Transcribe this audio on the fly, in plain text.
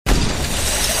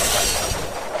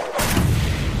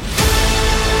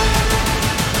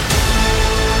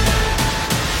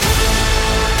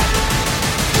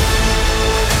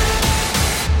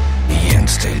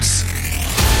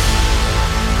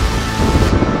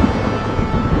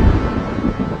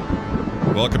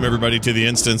Welcome, everybody, to The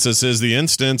Instance. This is The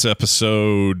Instance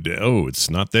episode... Oh, it's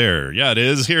not there. Yeah, it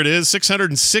is. Here it is.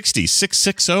 660.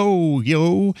 660.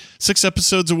 Yo. 6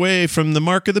 episodes away from the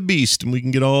mark of the beast, and we can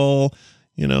get all,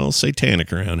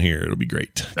 satanic around here. It'll be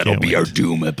great. That'll be our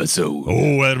Doom episode.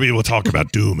 Oh, we'll talk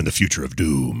about Doom and the future of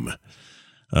Doom.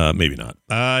 Maybe not.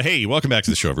 Hey, welcome back to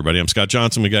the show, everybody. I'm Scott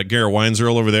Johnson. We got Garrett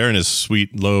Weinzierl over there in his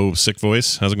sweet, low, sick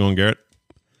voice. How's it going, Garrett?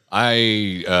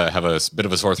 I have a bit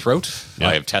of a sore throat. Yeah.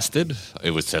 I have tested.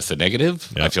 It was tested negative.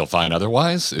 Yeah. I feel fine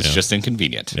otherwise. It's just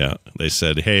inconvenient. Yeah. They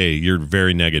said, hey, you're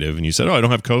very negative. And you said, oh, I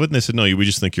don't have COVID. And they said, no, we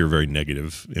just think you're a very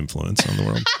negative influence on the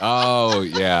world. Oh,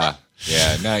 yeah.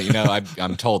 Yeah. No,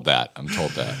 I'm told that.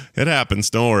 It happens.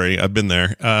 Don't worry. I've been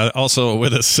there. Also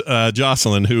with us,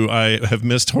 Jocelyn, who I have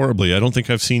missed horribly. I don't think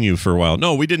I've seen you for a while.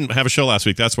 No, we didn't have a show last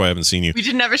week. That's why I haven't seen you. We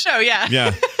didn't have a show, yeah.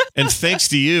 Yeah. And thanks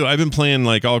to you, I've been playing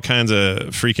like all kinds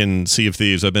of freaking Sea of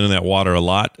Thieves. I've been in that water a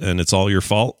lot, and it's all your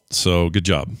fault. So good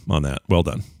job on that. Well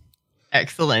done.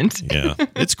 Excellent. Yeah.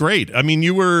 It's great. I mean,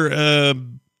 you were,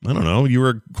 you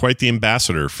were quite the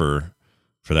ambassador for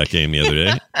that game the other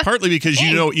day. Partly because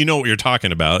you know what you're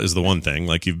talking about is the one thing.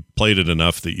 Like, you've played it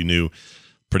enough that you knew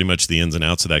pretty much the ins and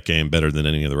outs of that game better than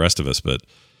any of the rest of us. But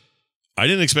I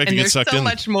didn't expect to get sucked in. There's so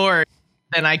much more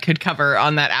than I could cover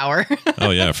on that hour.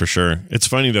 Oh, yeah, for sure. It's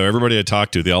funny, though. Everybody I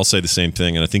talk to, they all say the same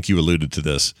thing, and I think you alluded to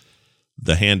this.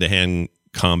 The hand-to-hand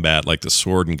combat, like the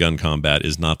sword and gun combat,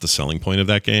 is not the selling point of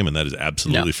that game, and that is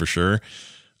absolutely for sure.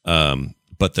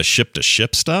 But the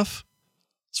ship-to-ship stuff,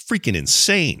 it's freaking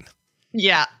insane.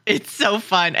 Yeah, it's so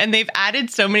fun. And they've added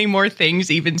so many more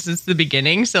things even since the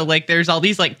beginning. So, like, there's all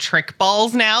these, like, trick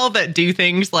balls now that do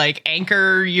things like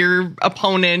anchor your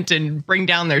opponent and bring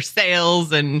down their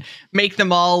sails and make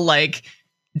them all, like,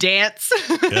 dance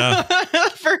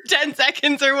for 10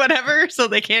 seconds or whatever. So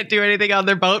they can't do anything on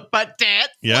their boat but dance.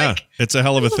 Yeah, like, it's a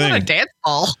hell of a thing. A dance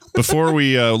ball. Before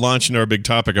we launch into our big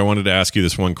topic, I wanted to ask you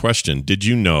this one question. Did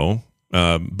you know...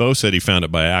 Bo said he found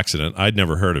it by accident. I'd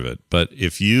never heard of it. But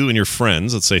if you and your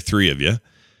friends, let's say 3 of you,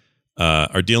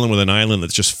 are dealing with an island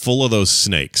that's just full of those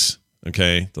snakes,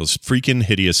 okay, those freaking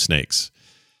hideous snakes,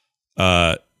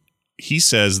 he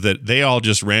says that they all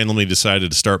just randomly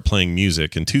decided to start playing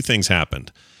music, and 2 things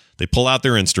happened. They pull out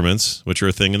their instruments, which are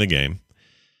a thing in the game,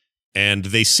 and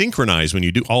they synchronize when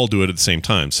you all do it at the same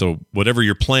time. So whatever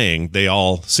you're playing, they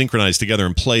all synchronize together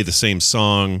and play the same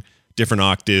song, different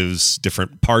octaves,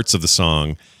 different parts of the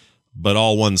song, but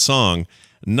all one song.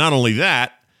 Not only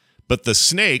that, but the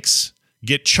snakes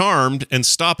get charmed and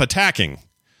stop attacking.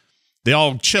 They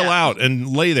all chill out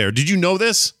and lay there. Did you know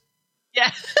this?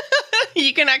 Yeah.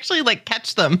 You can actually, like,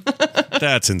 catch them.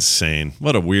 That's insane.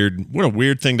 What a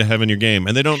weird thing to have in your game.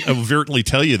 And they don't overtly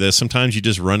tell you this. Sometimes you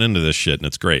just run into this shit, and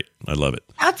it's great. I love it.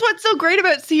 That's what's so great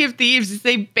about Sea of Thieves is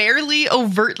they barely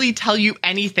overtly tell you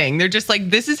anything. They're just like,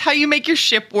 this is how you make your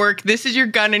ship work. This is your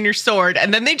gun and your sword.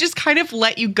 And then they just kind of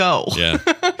let you go. Yeah.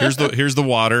 Here's the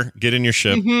water. Get in your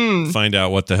ship. Find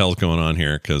out what the hell's going on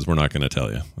here, because we're not going to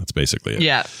tell you. That's basically it.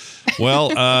 Yeah. Well,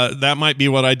 that might be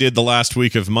what I did the last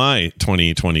week of my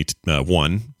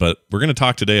 2021, but we're going to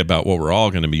talk today about what we're all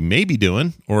going to be maybe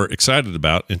doing or excited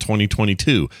about in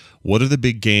 2022. What are the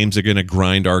big games that are going to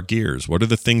grind our gears? What are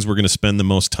the things we're going to spend the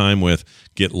most time with,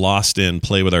 get lost in,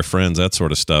 play with our friends, that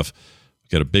sort of stuff?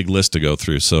 We've got a big list to go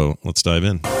through, so let's dive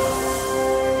in.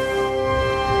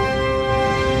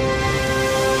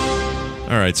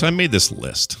 All right, so I made this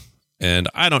list. And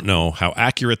I don't know how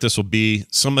accurate this will be.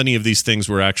 So many of these things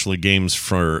were actually games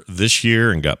for this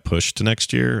year and got pushed to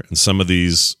next year. And some of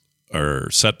these are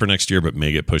set for next year but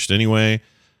may get pushed anyway.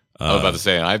 I was about to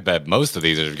say, I bet most of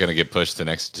these are going to get pushed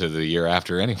to the year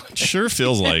after anyway. Sure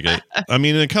feels like it. I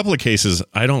mean, in a couple of cases,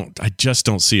 I just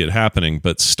don't see it happening.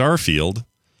 But Starfield,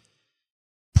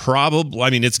 probably.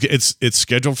 I mean, it's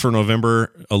scheduled for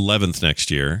November 11th next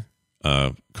year.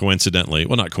 Coincidentally,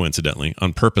 well, not coincidentally,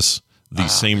 on purpose. The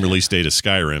same release date as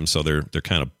Skyrim, so they're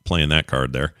kind of playing that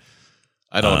card there.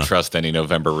 I don't trust any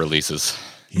November releases.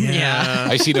 Yeah.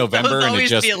 I see November and it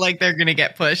just feel like they're going to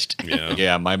get pushed.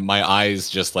 Yeah, my eyes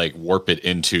just like warp it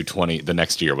into the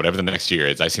next year, whatever the next year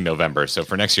is. I see November. So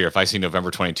for next year, if I see November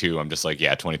 22, I'm just like,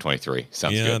 yeah, 2023.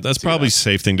 Sounds good. Yeah, that's probably a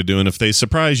safe thing to do. And if they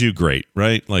surprise you, great,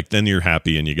 right? Like, then you're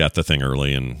happy and you got the thing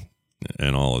early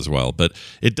and all as well. But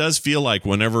it does feel like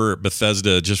whenever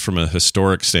Bethesda, just from a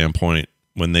historic standpoint,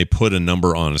 when they put a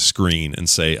number on a screen and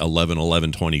say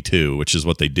 11/11/22, which is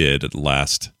what they did at the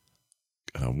last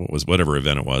whatever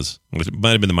event it was. It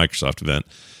might have been the Microsoft event.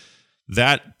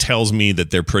 That tells me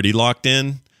that they're pretty locked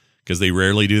in, because they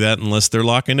rarely do that unless they're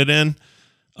locking it in.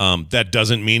 That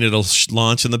doesn't mean it'll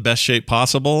launch in the best shape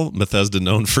possible. Bethesda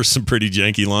known for some pretty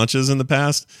janky launches in the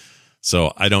past.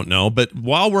 So I don't know. But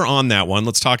while we're on that one,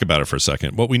 let's talk about it for a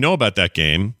second. What we know about that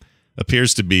game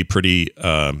appears to be pretty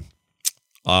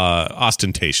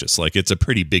ostentatious. Like it's a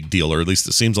pretty big deal, or at least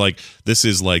it seems like this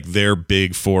is like their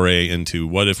big foray into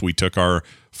what if we took our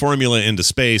formula into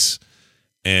space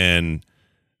and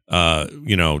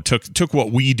took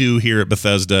what we do here at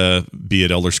Bethesda, be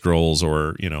it Elder Scrolls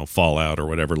or Fallout or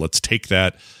whatever. Let's take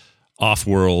that off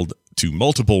world to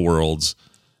multiple worlds,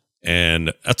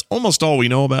 and that's almost all we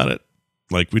know about it.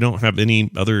 Like we don't have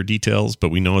any other details, but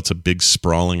we know it's a big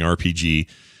sprawling RPG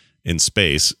in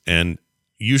space, and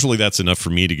usually that's enough for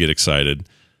me to get excited.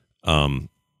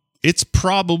 It's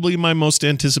probably my most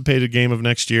anticipated game of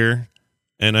next year,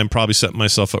 and I'm probably setting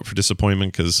myself up for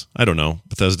disappointment because I don't know.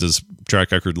 Bethesda's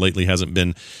track record lately hasn't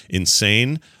been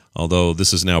insane, although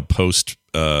this is now post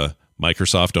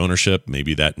Microsoft ownership.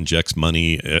 Maybe that injects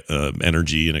money,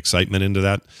 energy, and excitement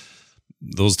into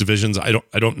those divisions. I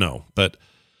don't know, but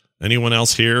anyone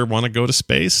else here want to go to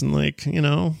space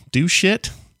and do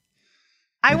shit?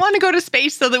 I want to go to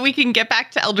space so that we can get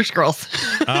back to Elder Scrolls.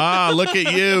 Look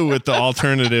at you with the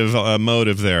alternative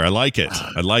motive there. I like it.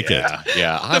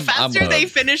 Yeah. The faster they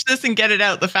finish this and get it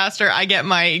out, the faster I get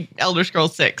my Elder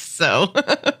Scrolls 6. So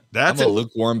I'm a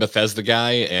lukewarm Bethesda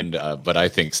guy, but I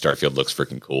think Starfield looks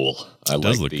freaking cool. It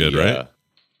does look good, right?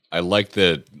 I like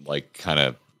the kind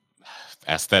of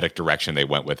aesthetic direction they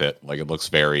went with it. Like it looks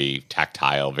very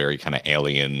tactile, very kind of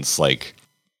aliens. Like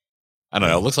I don't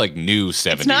know. It looks like new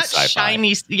 70s it's not sci-fi.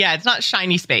 Shiny. Yeah, it's not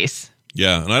shiny space.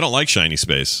 Yeah, and I don't like shiny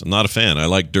space. I'm not a fan. I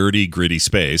like dirty, gritty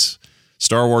space.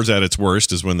 Star Wars at its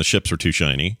worst is when the ships are too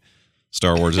shiny.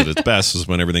 Star Wars at its best is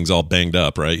when everything's all banged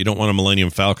up, right? You don't want a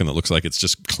Millennium Falcon that looks like it's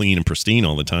just clean and pristine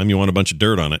all the time. You want a bunch of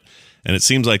dirt on it. And it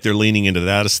seems like they're leaning into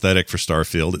that aesthetic for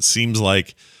Starfield. It seems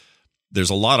like there's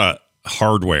a lot of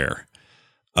hardware.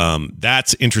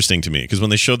 That's interesting to me because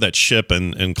when they showed that ship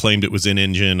and claimed it was in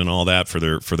engine and all that for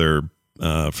their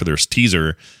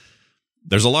teaser,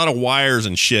 there's a lot of wires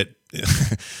and shit,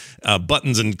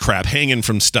 buttons and crap hanging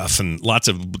from stuff, and lots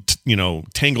of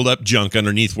tangled up junk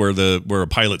underneath where a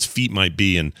pilot's feet might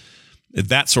be, and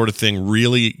that sort of thing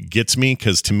really gets me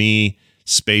because to me,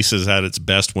 space is at its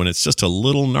best when it's just a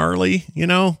little gnarly,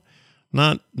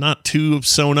 not too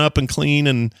sewn up and clean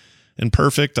and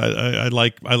perfect. I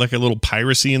like a little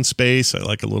piracy in space. I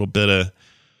like a little bit of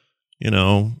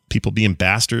people being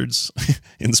bastards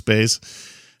in space.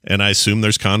 And I assume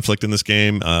there's conflict in this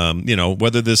game.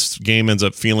 Whether this game ends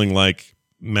up feeling like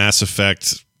Mass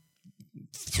Effect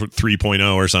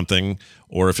 3.0 or something,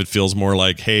 or if it feels more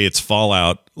like, hey, it's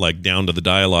Fallout, like down to the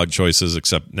dialogue choices,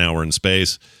 except now we're in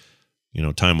space,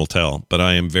 time will tell. But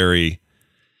I am very,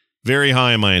 very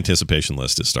high on my anticipation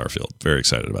list is Starfield. Very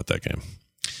excited about that game.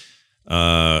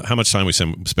 How much time we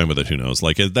spend with it, who knows?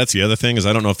 Like, that's the other thing is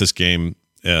I don't know if this game,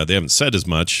 they haven't said as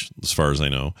much as far as I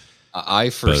know. I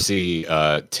foresee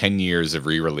 10 years of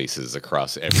re-releases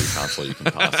across every console you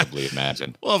can possibly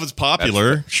imagine. Well, if it's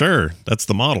popular, sure. That's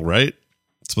the model, right?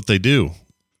 That's what they do.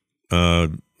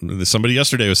 Somebody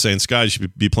yesterday was saying Sky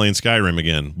should be playing Skyrim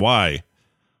again. Why?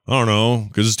 I don't know.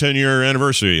 Because it's 10-year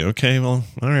anniversary. Okay, well,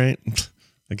 all right.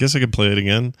 I guess I could play it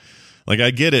again. Like,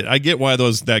 I get it. I get why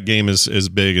that game is as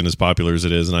big and as popular as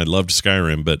it is, and I loved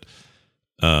Skyrim, but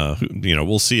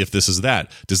we'll see if this is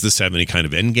that. Does this have any kind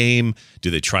of end game?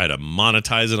 Do they try to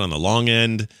monetize it on the long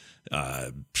end?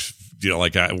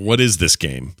 What is this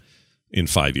game in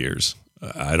 5 years?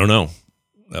 I don't know.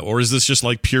 Or is this just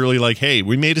like purely like, hey,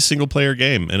 we made a single player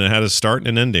game and it had a start and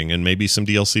an ending and maybe some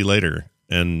DLC later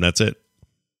and that's it?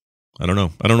 I don't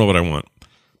know. I don't know what I want.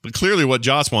 But clearly what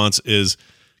Joss wants is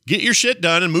get your shit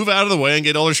done and move out of the way and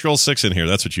get Elder Scrolls 6 in here.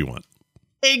 That's what you want.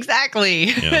 Exactly.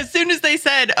 Yeah. As soon as they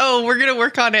said, oh, we're going to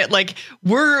work on it, like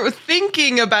we're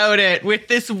thinking about it with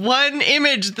this one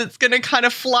image that's going to kind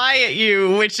of fly at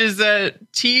you, which is a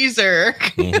teaser.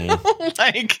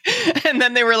 Mm-hmm. And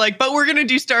then they were like, but we're going to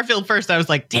do Starfield first. I was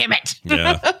like, damn it.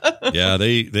 Yeah.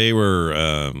 They were,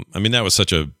 that was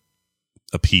such a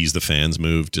appease the fans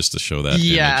move just to show that.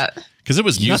 Yeah. Because it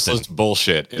was useless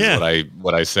bullshit is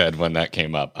what I said when that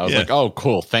came up. I was like, oh,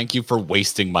 cool. Thank you for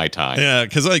wasting my time. Yeah,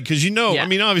 because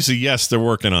obviously, yes, they're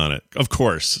working on it. Of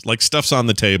course. Like, stuff's on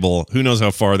the table. Who knows how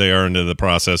far they are into the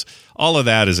process. All of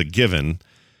that is a given.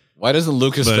 Why doesn't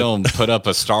Lucasfilm put up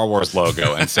a Star Wars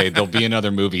logo and say there'll be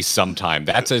another movie sometime?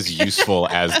 That's as useful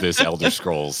as this Elder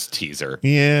Scrolls teaser.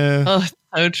 Yeah.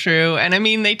 So true. And I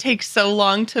mean, they take so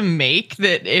long to make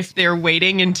that if they're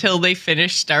waiting until they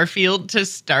finish Starfield to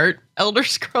start Elder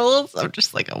Scrolls, I'm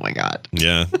just like, oh my God.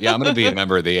 Yeah. Yeah, I'm going to be a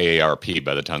member of the AARP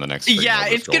by the time the next. Yeah,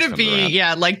 Elder it's Scrolls going to comes be,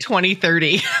 around. like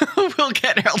 2030. We'll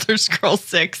get Elder Scrolls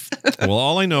 6. Well,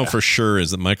 all I know for sure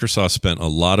is that Microsoft spent a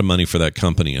lot of money for that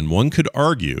company, and one could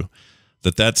argue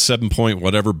that 7 point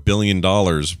whatever billion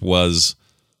dollars was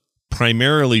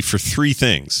primarily for three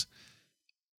things: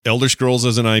 Elder Scrolls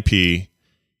as an IP,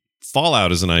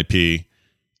 Fallout as an IP,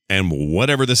 and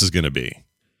whatever this is going to be.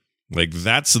 Like,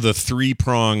 that's the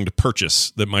three-pronged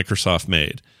purchase that Microsoft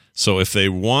made. So if they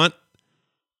want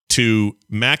to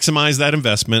maximize that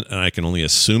investment, and I can only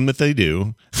assume that they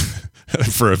do,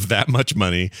 for that much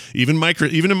money, even in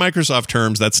Microsoft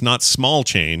terms, that's not small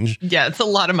change. Yeah, it's a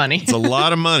lot of money. It's a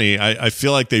lot of money. I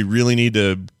feel like they really need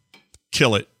to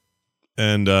kill it,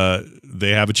 and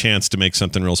they have a chance to make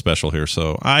something real special here.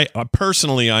 So I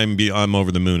personally, I'm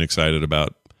over the moon excited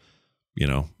about,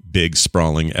 big,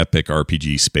 sprawling, epic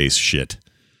RPG space shit.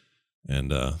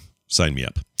 And sign me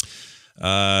up.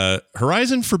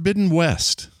 Horizon Forbidden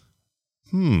West.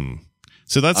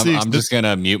 So that's I'm just going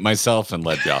to mute myself and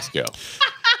let Joss go.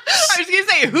 I was going to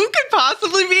say, who could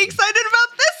possibly be excited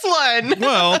about this one?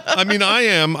 Well, I mean, I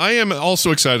am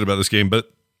also excited about this game,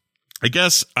 but I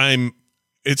guess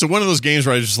it's one of those games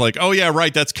where I just like, oh yeah,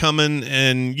 right, that's coming,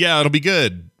 and yeah, it'll be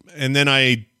good. And then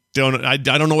I don't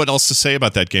know what else to say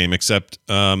about that game except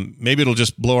maybe it'll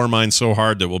just blow our minds so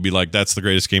hard that we'll be like, that's the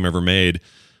greatest game ever made.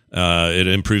 It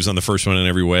improves on the first one in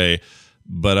every way.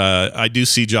 But I do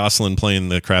see Jocelyn playing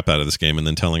the crap out of this game and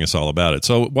then telling us all about it.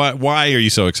 So why are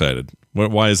you so excited?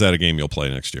 Why is that a game you'll play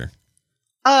next year?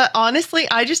 Honestly,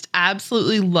 I just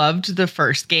absolutely loved the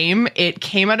first game. It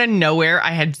came out of nowhere. I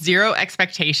had zero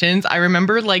expectations. I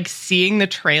remember seeing the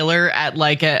trailer at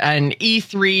an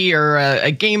E3 or a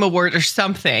Game Award or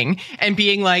something and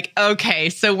being like,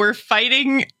 okay, so we're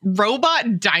fighting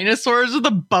robot dinosaurs with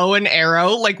a bow and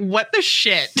arrow. Like, what the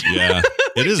shit? Yeah,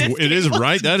 it is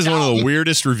right. That is one of the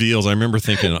weirdest reveals. I remember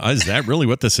thinking, is that really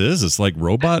what this is? It's like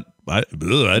robot. I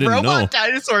didn't know. Robot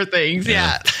dinosaur things.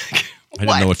 Yeah. I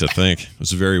didn't know what to think. It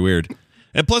was very weird.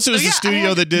 And plus, it was the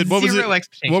studio that did what was it?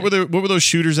 What were those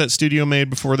shooters that studio made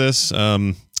before this?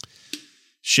 The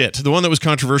one that was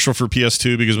controversial for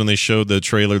PS2 because when they showed the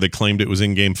trailer, they claimed it was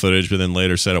in-game footage, but then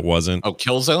later said it wasn't. Oh,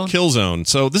 Killzone? Killzone.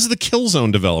 So this is the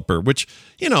Killzone developer, which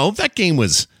that game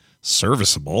was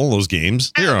serviceable. Those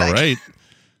games, they're all right,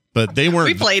 but they weren't.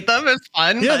 We played them. It was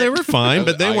fun. Yeah, they were fine,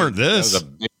 but they weren't this. That was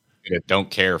a big don't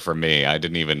care for me. I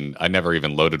never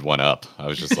even loaded one up. I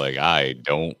was just like, I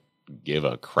don't give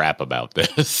a crap about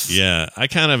this. Yeah,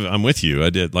 I'm with you. I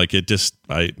did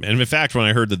and in fact, when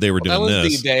I heard that they were doing that was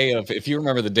this, the day of, if you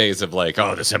remember the days of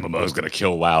this MMO is going to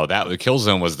kill WoW. That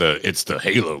Killzone was it's the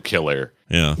Halo killer.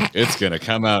 Yeah, it's going to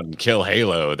come out and kill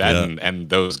Halo. And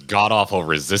those god awful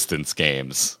Resistance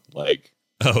games,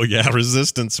 Oh yeah,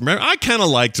 Resistance. Remember, I kind of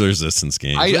liked the Resistance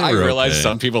games. I realize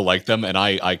some people like them, and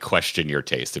I question your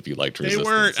taste if you liked Resistance.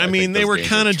 They weren't. I mean, they were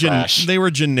kind of they were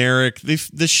generic.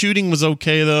 The shooting was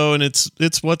okay though, and it's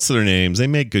what's their names? They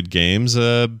make good games.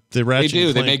 The Ratchet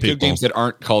and Clank They make people. good games that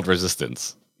aren't called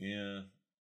Resistance. Yeah.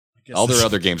 All their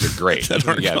other games are great. That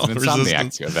aren't called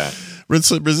Insomniac's got that.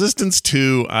 Resistance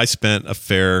 2, I spent a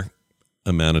fair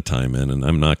amount of time in, and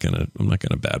I'm not gonna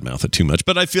badmouth it too much,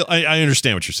 but I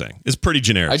understand what you're saying. It's pretty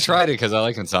generic. I tried it because I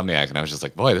like Insomniac, and I was just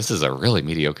like, boy, this is a really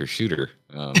mediocre shooter.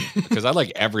 Because I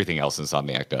like everything else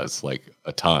Insomniac does,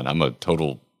 a ton. I'm a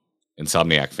total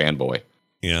Insomniac fanboy.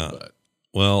 Yeah.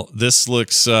 Well, this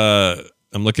looks. I'm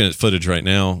looking at footage right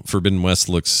now. Forbidden West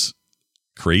looks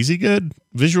crazy good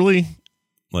visually.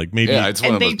 Maybe. Yeah, it's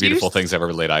one of the most beautiful things I've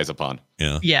ever laid eyes upon.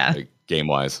 Yeah. Yeah. Game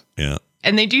wise. Yeah.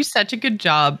 And they do such a good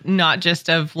job, not just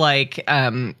of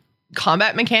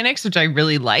combat mechanics, which I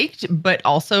really liked, but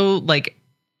also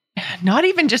not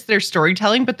even just their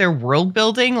storytelling, but their world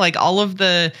building, all of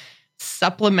the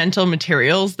supplemental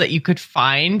materials that you could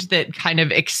find that kind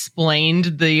of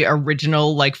explained the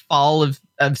original fall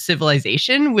of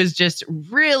civilization was just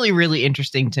really, really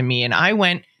interesting to me. And I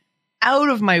went out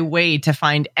of my way to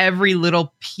find every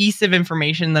little piece of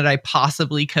information that I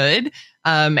possibly could.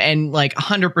 And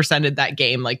 100%ed that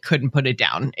game, couldn't put it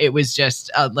down. It was just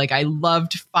I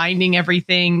loved finding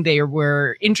everything. There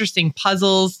were interesting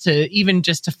puzzles to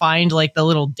find the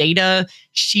little data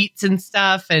sheets and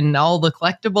stuff and all the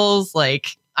collectibles.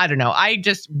 I don't know. I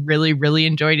just really, really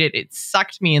enjoyed it. It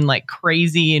sucked me in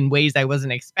crazy in ways I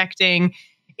wasn't expecting.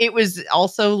 It was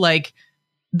also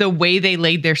the way they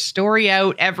laid their story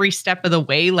out every step of the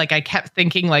way, like I kept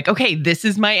thinking like, okay, this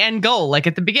is my end goal. Like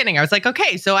at the beginning, I was like,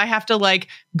 okay, so I have to like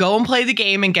go and play the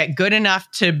game and get good enough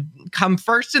to come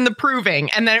first in the proving.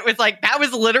 And then it was like, that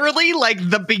was literally like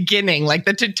the beginning, like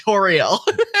the tutorial.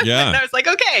 Yeah. And I was like,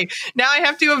 okay, now I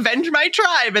have to avenge my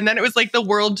tribe. And then it was like the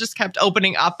world just kept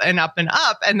opening up and up and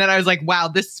up. And then I was like, wow,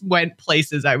 this went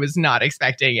places I was not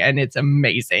expecting. And it's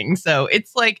amazing. So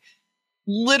it's like,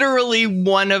 literally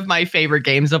one of my favorite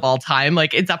games of all time.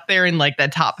 Like it's up there in like the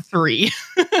top 3.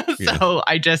 So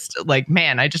I just like,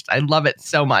 man, I love it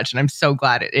so much. And I'm so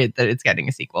glad that it's getting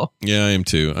a sequel. Yeah, I am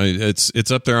too.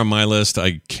 It's up there on my list.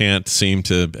 I can't seem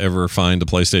to ever find a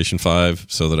PlayStation 5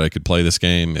 so that I could play this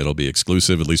game. It'll be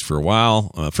exclusive, at least for a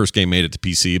while. First game made it to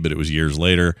PC, but it was years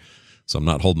later. So I'm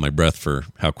not holding my breath for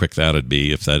how quick that would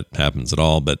be if that happens at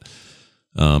all. But,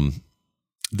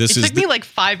 it took me like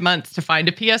 5 months to find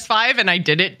a PS5, and I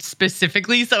did it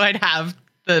specifically so I'd have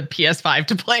the PS5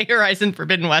 to play Horizon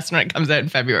Forbidden West when it comes out in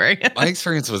February. My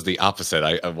experience was the opposite.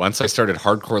 Once I started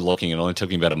hardcore looking, it only took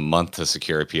me about a month to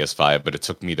secure a PS5, but it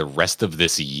took me the rest of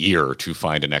this year to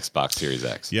find an Xbox Series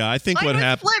X. Yeah, I think what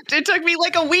happened. Flipped. It took me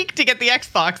like a week to get the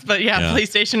Xbox, but yeah.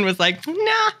 PlayStation was like,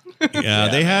 nah. Yeah,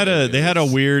 they had a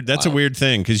weird. That's a weird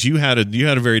thing because you had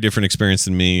a very different experience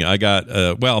than me. I got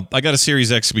a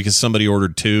Series X because somebody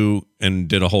ordered 2 and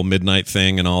did a whole midnight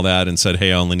thing and all that and said,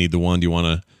 hey, I only need the one. Do you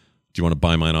want to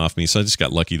buy mine off me? So I just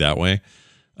got lucky that way.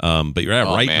 But you're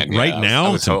right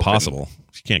now it's impossible.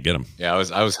 You can't get them. Yeah,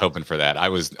 I was hoping for that. I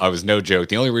was no joke.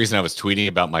 The only reason I was tweeting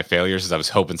about my failures is I was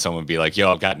hoping someone would be like,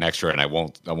 "Yo, I've got an extra, and I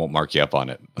won't mark you up on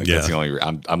it." Like that's the only.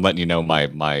 I'm letting you know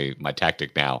my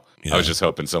tactic now. Yeah. I was just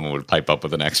hoping someone would pipe up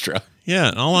with an extra. Yeah,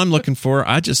 and all I'm looking for,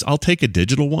 I'll take a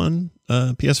digital one,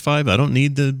 PS5. I don't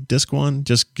need the disc one.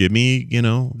 Just give me,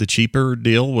 the cheaper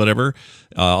deal, whatever.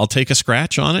 I'll take a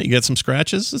scratch on it. You get some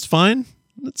scratches, it's fine.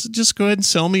 Let's just go ahead and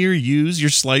sell me your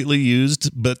slightly used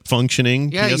but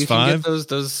functioning PS5. You can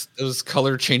get those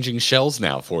color changing shells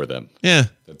now for them. Yeah,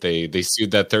 that they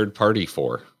sued that third party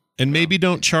for. And maybe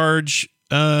don't charge,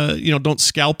 don't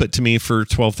scalp it to me for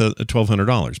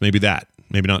 $1,200. Maybe that.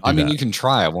 Maybe not. I mean, you can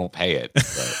try. I won't pay it.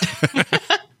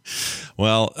 But.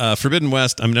 Well, Forbidden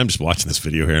West. I mean, I'm just watching this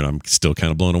video here, and I'm still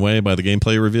kind of blown away by the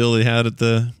gameplay reveal they had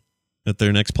at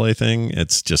their next play thing.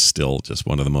 It's still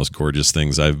one of the most gorgeous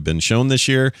things I've been shown this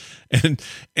year. And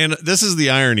this is the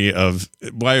irony of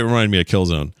why it reminded me of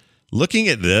Killzone. Looking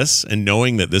at this and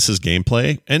knowing that this is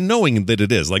gameplay and knowing that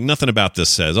it is, like nothing about this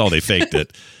says, oh, they faked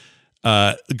it.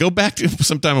 Go back to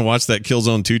sometime and watch that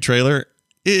Killzone 2 trailer.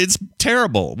 It's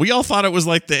terrible. We all thought it was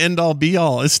like the end all be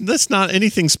all. That's not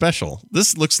anything special.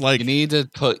 This looks like you need to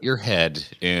put your head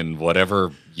in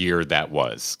whatever year that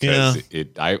was. Yeah.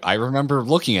 I remember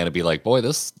looking at it, be like, boy,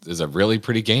 this is a really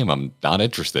pretty game. I'm not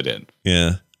interested in.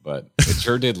 Yeah, but it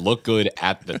sure did look good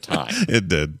at the time. It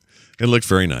did. It looked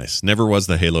very nice. Never was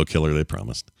the Halo killer they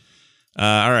promised.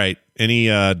 All right. Any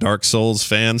Dark Souls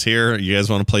fans here? You guys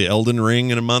want to play Elden Ring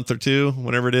in a month or two,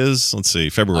 whatever it is? Let's see.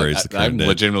 February is the current date. I'm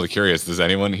legitimately curious. Does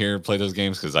anyone here play those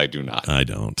games? Because I do not. I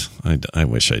don't. I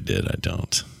wish I did. I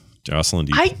don't. Jocelyn,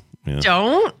 do you?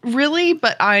 Don't really,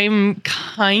 but I'm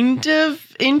kind of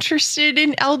interested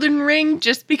in Elden Ring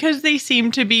just because they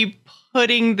seem to be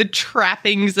putting the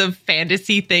trappings of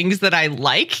fantasy things that I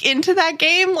like into that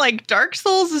game. Like Dark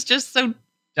Souls is just so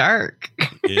dark.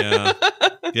 Yeah.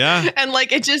 And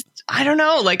like it just, I don't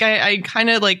know, like I kind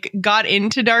of like got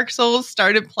into Dark Souls,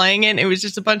 started playing it, and it was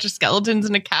just a bunch of skeletons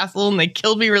in a castle and they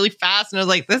killed me really fast, and I was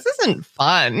like, this isn't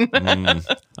fun.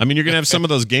 I mean, you're gonna have some of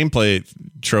those gameplay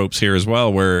tropes here as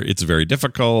well, where it's very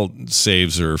difficult,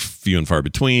 saves are few and far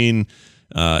between,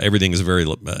 everything is a very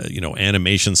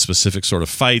animation specific sort of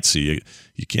fight, so you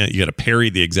got to parry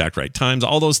the exact right times.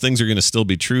 All those things are going to still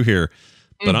be true here,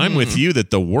 but I'm with you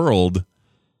that the world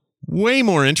way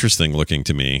more interesting looking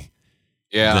to me.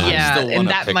 Yeah, and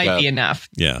that might be enough.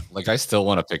 Yeah, like I still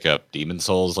want to pick up Demon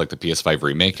Souls, like the PS5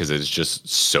 remake, because it's just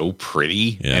so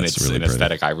pretty, and it's really an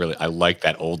aesthetic. I like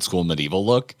that old school medieval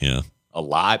look. Yeah, a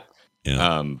lot.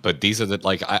 Yeah. But these are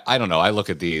I don't know. I look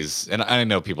at these, and I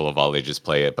know people of all ages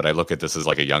play it, but I look at this as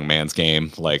like a young man's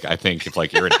game. Like I think if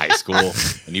like you're in high school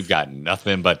and you've got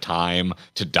nothing but time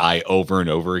to die over and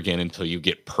over again until you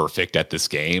get perfect at this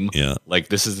game. Yeah. Like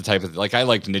this is the type of I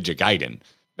liked Ninja Gaiden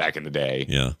back in the day.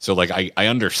 Yeah. So like I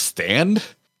understand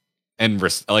and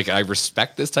I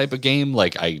respect this type of game.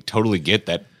 Like I totally get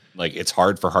that. Like it's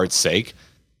hard for heart's sake,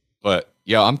 but.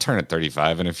 Yo, I'm turning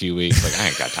 35 in a few weeks. Like, I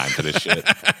ain't got time for this shit.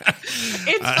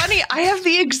 It's funny. I have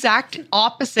the exact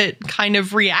opposite kind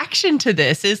of reaction to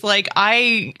this. Is like,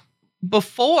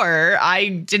 before I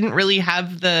didn't really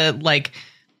have the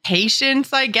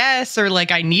patience, I guess, or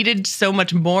like I needed so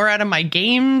much more out of my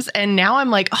games. And now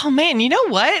I'm like, oh man, you know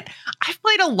what? I've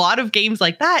played a lot of games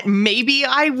like that. Maybe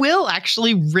I will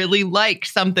actually really like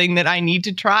something that I need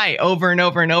to try over and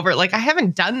over and over. Like I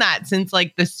haven't done that since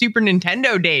like the Super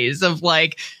Nintendo days of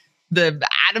like the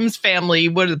Addams Family,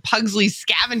 Pugsley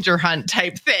scavenger hunt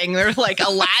type thing. They're like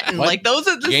Aladdin. Like those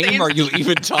are the game same. are you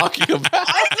even talking about?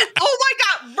 Oh my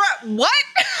God, bro,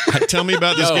 what? Tell me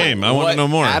about this game. I want to know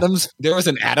more. There was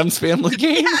an Addams Family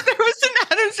game? Yeah, there was an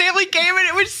Addams Family game and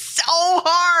it was so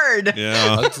hard.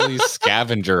 Yeah. Pugsley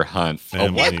scavenger hunt.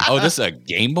 Family. Oh, this is a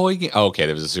Game Boy game? Oh, okay,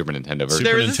 there was a Super Nintendo version.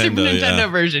 There was a Super Nintendo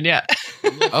version,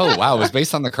 Oh, wow, it was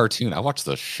based on the cartoon. I watched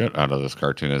the shit out of this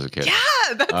cartoon as a kid. Yeah,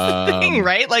 that's the thing,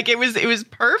 right? Like it was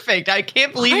perfect. I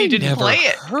can't believe you didn't play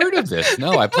it. I never heard of this.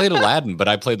 No, I played Aladdin, but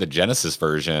I played the Genesis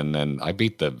version, and I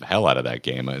beat the hell out of that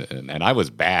game. And I was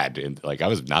bad. I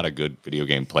was not a good video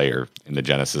game player in the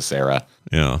Genesis era.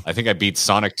 Yeah. I think I beat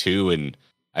Sonic 2, and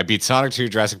I beat Sonic 2,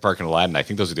 Jurassic Park, and Aladdin. I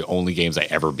think those are the only games I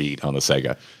ever beat on the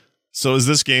Sega. So is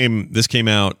this game, this came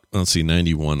out, let's see,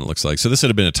 91 it looks like. So this would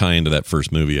have been a tie into that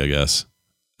first movie, I guess,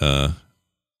 when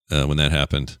that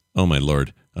happened. Oh my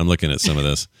Lord. I'm looking at some of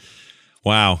this.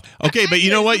 Wow. Okay, but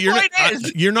you know what?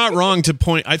 You're not wrong to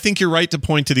point. I think you're right to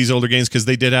point to these older games because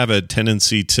they did have a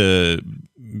tendency to,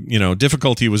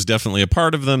 difficulty was definitely a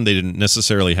part of them. They didn't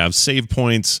necessarily have save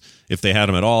points. If they had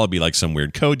them at all, it'd be like some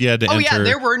weird code you had to enter. Oh yeah,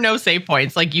 there were no save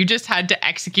points. Like you just had to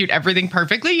execute everything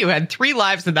perfectly. You had 3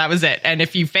 lives and that was it. And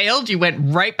if you failed, you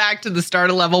went right back to the start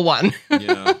of level 1.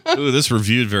 Yeah. Ooh, this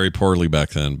reviewed very poorly back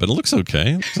then, but it looks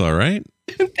okay. It's all right.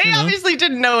 They obviously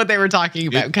didn't know what they were talking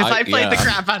about because I played the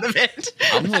crap out of it.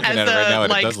 I'm looking at it right now,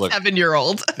 and it does look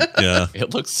 7-year-old. Yeah,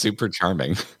 it looks super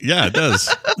charming. Yeah, it does.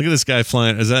 Look at this guy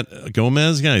flying. Is that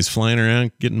Gomez? Yeah, he's flying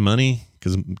around getting money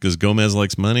because Gomez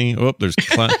likes money. Oh, there's.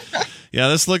 Yeah,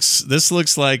 this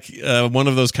looks like one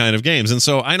of those kind of games, and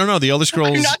so I don't know. The Elder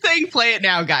Scrolls. I'm not saying play it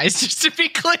now, guys. Just to be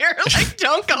clear, like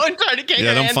don't go and try to get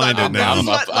your hands on it. Don't find it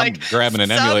now. I'm grabbing an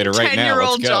emulator right now.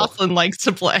 10-year-old Jocelyn likes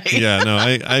to play. Yeah, no,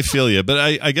 I feel you, but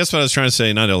I guess what I was trying to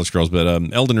say, not Elder Scrolls, but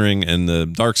Elden Ring and the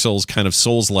Dark Souls kind of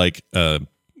Souls-like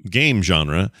game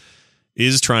genre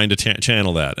is trying to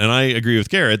channel that, and I agree with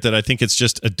Garrett that I think it's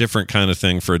just a different kind of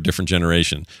thing for a different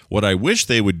generation. What I wish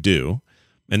they would do.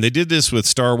 And they did this with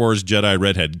Star Wars Jedi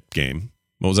Redhead game.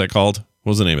 What was that called?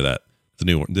 What was the name of that? The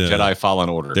new one. Jedi Fallen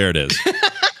Order. There it is.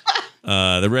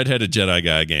 The redheaded Jedi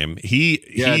guy game.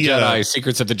 Jedi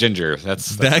Secrets of the Ginger.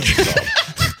 That's that.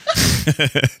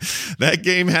 That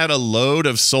game had a load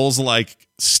of Souls-like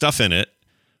stuff in it,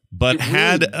 but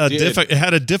it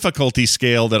had a difficulty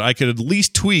scale that I could at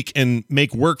least tweak and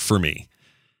make work for me.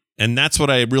 And that's what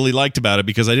I really liked about it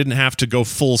because I didn't have to go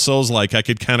full Souls-like. I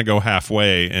could kind of go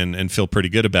halfway and feel pretty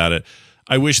good about it.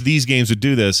 I wish these games would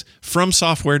do this. From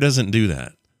Software doesn't do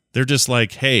that. They're just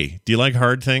like, hey, do you like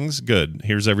hard things? Good.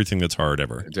 Here's everything that's hard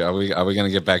ever. Are we going to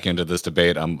get back into this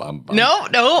debate? No. I'm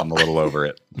a little over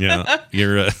it. Yeah,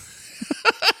 you're.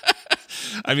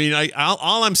 I mean,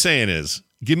 all I'm saying is,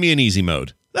 give me an easy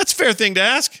mode. That's a fair thing to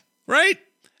ask, right?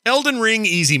 Elden Ring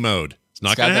easy mode.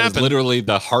 Not going to happen. That is literally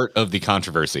the heart of the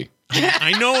controversy.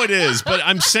 I know it is, but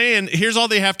I'm saying here's all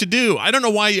they have to do. I don't know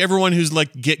why everyone who's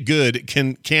like get good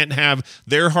can't have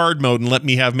their hard mode and let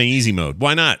me have my easy mode.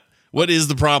 Why not? What is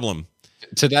the problem?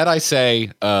 To that I say,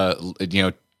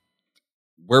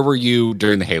 where were you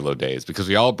during the Halo days? Because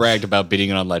we all bragged about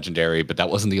beating it on Legendary, but that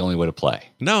wasn't the only way to play.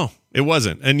 No, it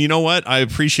wasn't. And you know what? I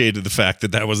appreciated the fact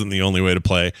that wasn't the only way to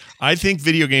play. I think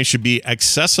video games should be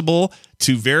accessible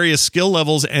to various skill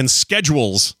levels and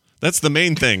schedules. That's the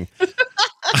main thing.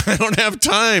 I don't have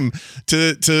time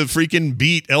to freaking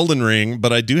beat Elden Ring,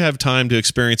 but I do have time to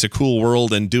experience a cool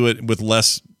world and do it with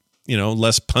less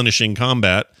punishing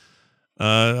combat.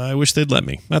 I wish they'd let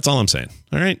me. That's all I'm saying.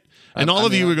 All right. And all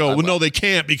of you would go, well, no, they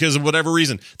can't because of whatever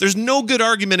reason. There's no good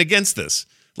argument against this.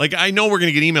 Like, I know we're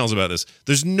going to get emails about this.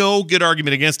 There's no good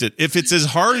argument against it. If it's as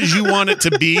hard as you want it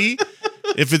to be,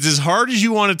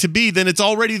 then it's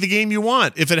already the game you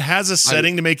want. If it has a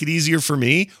setting to make it easier for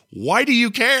me, why do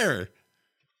you care?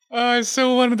 I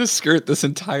so wanted to skirt this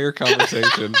entire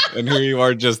conversation. And here you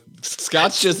are,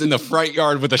 Scott's just in the front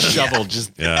yard with a shovel,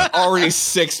 already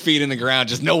 6 feet in the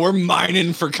ground. We're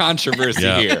mining for controversy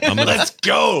here. Let's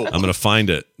go. I'm going to find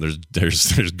it.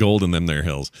 There's gold in them there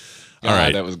hills. All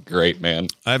right. That was great, man.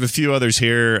 I have a few others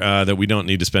here that we don't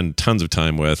need to spend tons of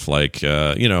time with. Like,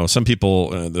 some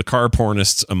people, the car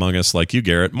pornists among us, like you,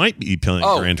 Garrett, might be playing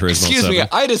Gran Turismo 7. Excuse me.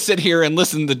 I just sit here and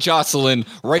listen to Jocelyn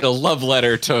write a love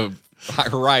letter to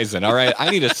Horizon. All right, I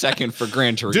need a second for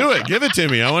Gran Turismo. Do it. Give it to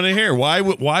me. I want to hear. Why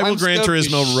will Gran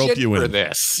Turismo rope you in for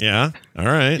this? Yeah. All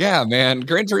right. Yeah, man.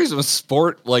 Gran Turismo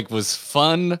Sport was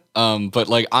fun.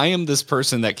 But I am this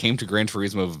person that came to Gran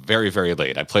Turismo very, very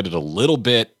late. I played it a little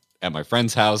bit at my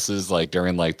friends' houses,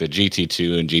 during the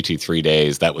GT2 and GT3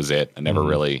 days. That was it. I never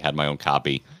really had my own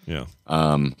copy. Yeah.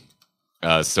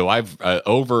 So I've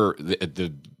over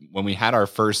the when we had our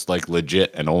first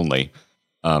legit and only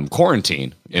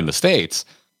quarantine in the States,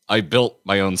 I built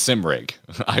my own sim rig.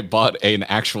 I bought an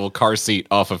actual car seat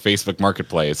off of Facebook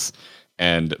Marketplace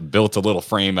and built a little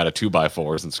frame out of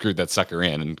 2x4s and screwed that sucker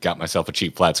in and got myself a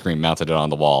cheap flat screen, mounted it on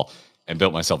the wall, and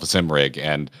built myself a sim rig.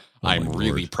 And I'm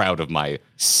really proud of my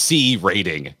C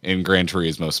rating in Gran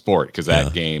Turismo Sport because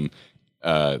that game,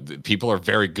 people are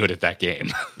very good at that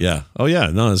game. Yeah. Oh, yeah.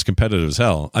 No, it's competitive as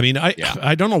hell. I mean,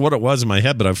 I don't know what it was in my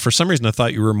head, but for some reason I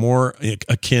thought you were more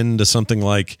akin to something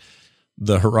like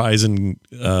the Horizon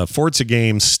Forza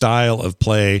game style of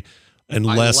play and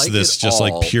less this just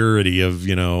purity of,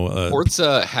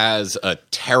 Forza has a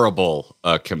terrible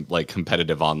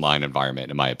competitive online environment,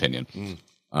 in my opinion.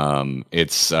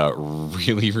 It's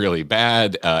really, really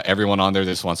bad. Everyone on there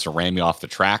just wants to ram you off the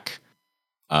track.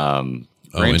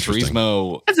 Gran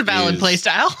Turismo. That's a valid play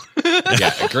style.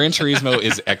 Yeah, Gran Turismo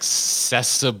is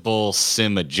accessible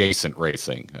sim adjacent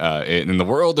racing. In the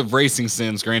world of racing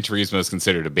sims, Gran Turismo is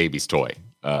considered a baby's toy.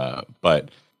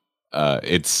 But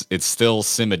it's still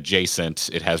sim adjacent.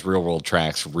 It has real world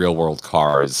tracks, real world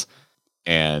cars,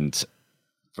 and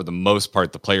for the most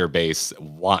part, the player base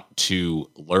want to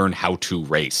learn how to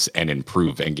race and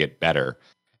improve and get better.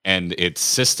 And its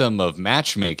system of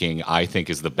matchmaking, I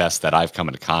think, is the best that I've come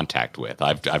into contact with.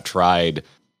 I've tried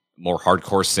more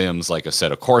hardcore sims like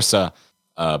Assetto Corsa,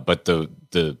 but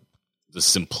the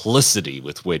simplicity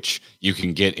with which you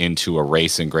can get into a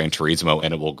race in Gran Turismo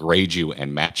and it will grade you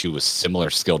and match you with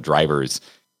similar skilled drivers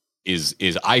is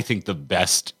I think the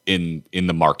best in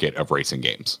the market of racing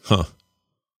games. Huh.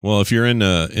 Well, if you're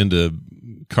into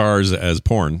cars as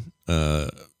porn,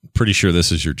 pretty sure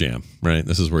this is your jam, right?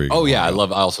 This is where you. Oh yeah, I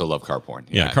also love car porn.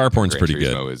 Yeah, car porn's pretty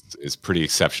good. Is pretty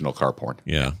exceptional car porn.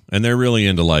 Yeah, and they're really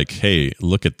into hey,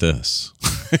 look at this.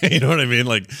 You know what I mean?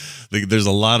 There's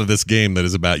a lot of this game that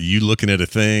is about you looking at a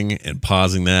thing and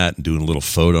pausing that and doing a little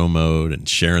photo mode and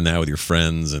sharing that with your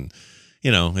friends, and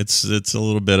it's a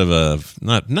little bit of a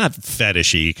not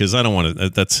fetishy because I don't want to.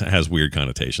 That has weird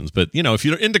connotations, but if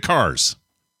you're into cars,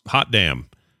 hot damn,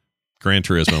 Gran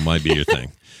Turismo might be your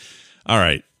thing. All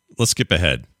right. Let's skip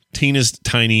ahead.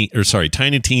 Tiny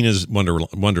Tina's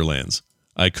Wonderlands.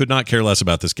 I could not care less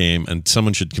about this game, and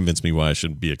someone should convince me why I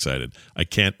should be excited. I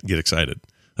can't get excited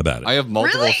about it. I have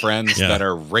multiple friends that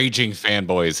are raging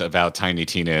fanboys about Tiny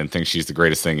Tina and think she's the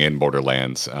greatest thing in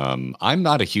Borderlands. I'm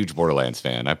not a huge Borderlands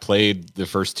fan. I played the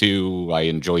first two. I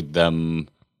enjoyed them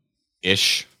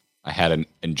ish. I had an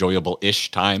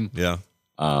enjoyable-ish time. Yeah.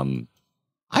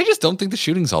 I just don't think the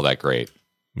shooting's all that great.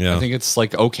 Yeah. I think it's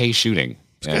okay shooting.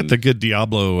 It's got the good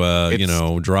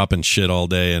Diablo, dropping shit all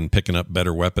day and picking up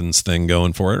better weapons thing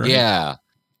going for it, right? Yeah.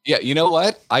 Yeah, you know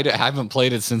what? I haven't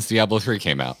played it since Diablo 3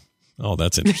 came out. Oh,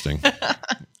 that's interesting.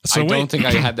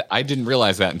 I didn't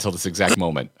realize that until this exact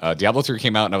moment. Diablo 3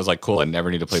 came out and I was like, cool, I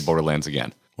never need to play Borderlands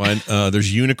again. Well,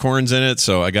 there's unicorns in it,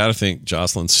 so I got to think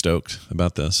Jocelyn's stoked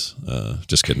about this.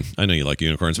 Just kidding. I know you like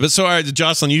unicorns. But so, all right,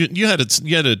 Jocelyn, you had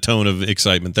a tone of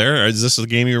excitement there. Is this the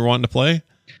game you were wanting to play?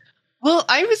 Well,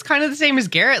 I was kind of the same as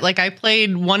Garrett. I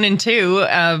played 1 and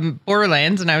 2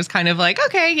 Borderlands, and I was kind of like,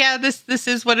 okay, yeah, this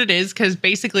is what it is. Because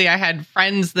basically, I had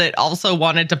friends that also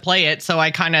wanted to play it, so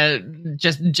I kind of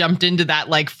just jumped into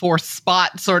that fourth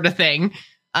spot sort of thing.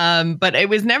 But it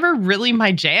was never really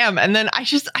my jam. And then I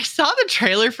saw the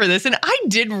trailer for this and I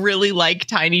did really like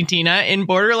Tiny Tina in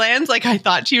Borderlands. I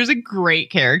thought she was a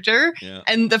great character. Yeah.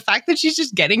 And the fact that she's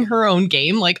just getting her own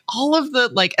game, all of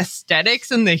the aesthetics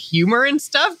and the humor and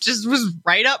stuff just was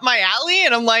right up my alley.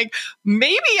 And I'm like,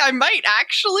 maybe I might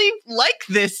actually like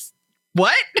this.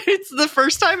 What? It's the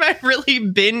first time I've really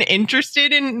been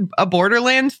interested in a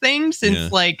Borderlands thing since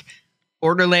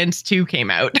Borderlands 2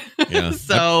 came out. Yeah.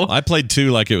 So I played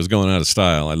 2 like it was going out of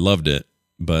style. I loved it,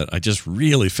 but I just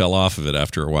really fell off of it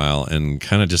after a while and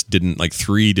kind of just didn't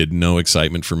 3 did no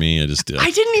excitement for me. I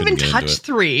didn't even touch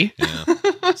 3. Yeah.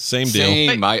 Same deal.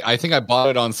 Same. I think I bought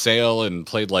it on sale and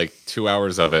played 2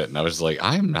 hours of it and I was like,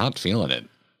 I'm not feeling it.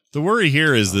 The worry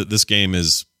here is that this game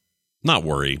is not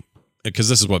worry because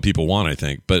this is what people want, I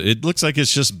think, but it looks like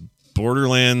it's just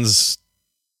Borderlands.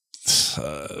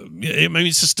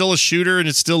 It's still a shooter and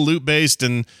it's still loot based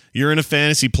and you're in a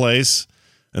fantasy place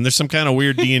and there's some kind of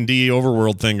weird D&D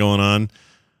overworld thing going on.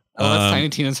 Oh, that's Tiny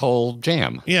Tina's whole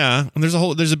jam. Yeah, and there's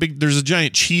a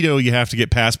giant Cheeto you have to get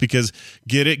past because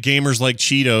get it, gamers like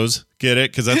Cheetos, get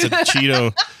it, because that's a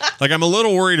Cheeto. Like I'm a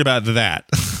little worried about that.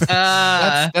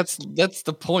 That's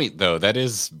the point though. That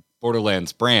is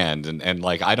Borderlands brand, and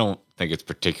like I don't think it's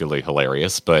particularly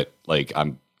hilarious, but like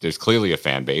there's clearly a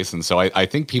fan base, and so I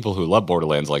think people who love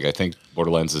Borderlands, like I think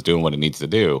Borderlands is doing what it needs to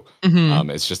do.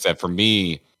 It's just that for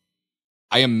me,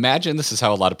 I imagine this is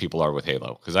how a lot of people are with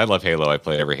Halo, because I love Halo. I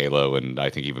play every Halo, and I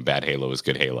think even bad Halo is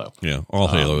good Halo. Yeah, all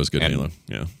Halo is good Halo.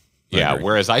 Yeah. Yeah,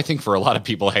 whereas I think for a lot of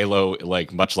people, Halo,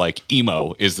 like much like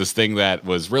emo, is this thing that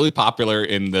was really popular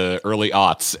in the early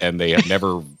aughts, and they have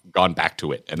never gone back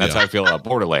to it. And that's how I feel about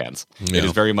Borderlands. Yeah. It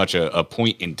is very much a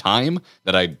point in time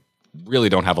that I really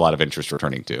don't have a lot of interest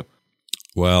returning to.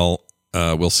 Well,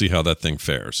 we'll see how that thing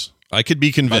fares. I could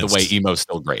be convinced. By the way, emo's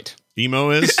still great. Emo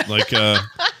is? Like,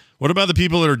 what about the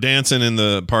people that are dancing in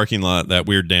the parking lot, that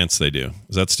weird dance they do?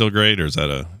 Is that still great, or is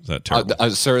that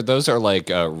terrible? Sir, those are like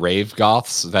rave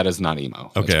goths. That is not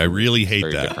emo. Okay, I really hate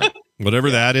that. Different. Whatever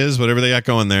that is, whatever they got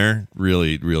going there,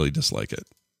 really, really dislike it.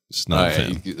 It's not a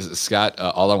fan. Scott,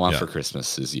 all I want for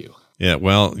Christmas is you. Yeah,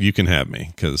 well, you can have me,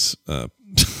 because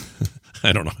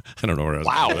I don't know where I was.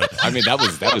 Wow, I mean that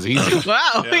was easy.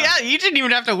 Wow, yeah, you didn't even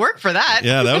have to work for that.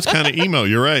 Yeah, that was kind of emo.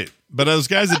 You're right. But those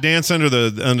guys that dance under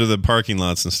the parking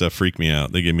lots and stuff freak me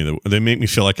out. They make me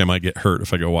feel like I might get hurt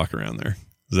if I go walk around there.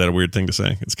 Is that a weird thing to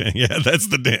say? It's kind of, yeah, that's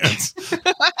the dance.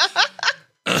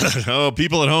 Oh,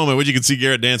 people at home, I wish you could see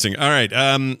Garrett dancing. All right,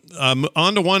 on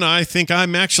to one I think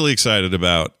I'm actually excited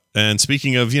about. And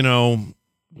speaking of, hit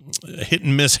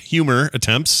and miss humor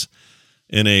attempts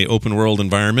in a open world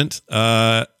environment,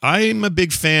 I'm a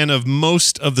big fan of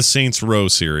most of the Saints Row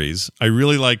series. I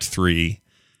really liked 3.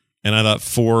 And I thought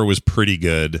 4 was pretty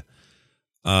good.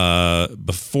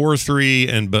 Before 3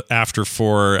 and after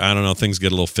 4, I don't know, things get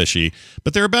a little fishy.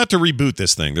 But they're about to reboot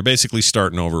this thing. They're basically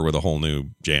starting over with a whole new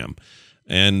jam.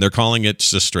 And they're calling it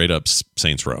just straight up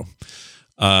Saints Row.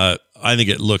 I think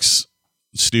it looks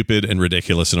stupid and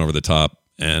ridiculous and over the top.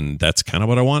 And that's kind of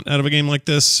what I want out of a game like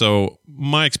this. So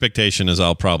my expectation is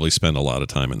I'll probably spend a lot of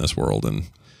time in this world, and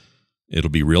it'll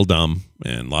be real dumb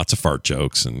and lots of fart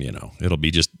jokes, and it'll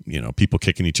be just people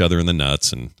kicking each other in the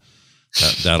nuts, and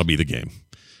that'll be the game,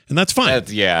 and that's fine.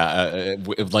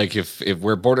 Like if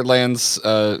where Borderlands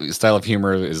style of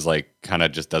humor is like kind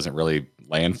of just doesn't really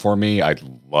land for me. I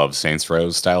love Saints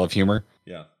Row's style of humor.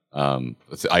 Yeah,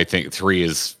 I think 3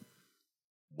 is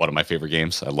one of my favorite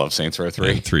games. I love Saints Row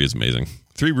 3. Yeah, 3 is amazing.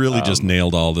 3 really just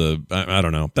nailed all the. I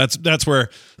don't know. That's where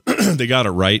they got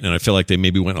it right, and I feel like they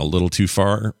maybe went a little too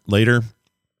far later.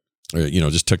 Or,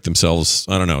 just took themselves.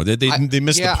 I don't know. They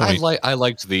missed the point. I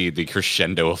liked the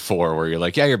crescendo of 4, where you're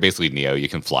like, yeah, you're basically Neo. You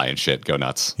can fly and shit. Go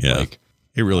nuts. Yeah, like,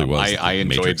 it really was. I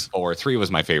enjoyed 4. 3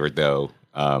 was my favorite though.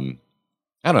 I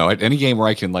don't know. Any game where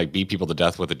I can like beat people to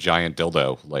death with a giant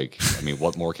dildo. Like, I mean,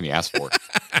 what more can you ask for?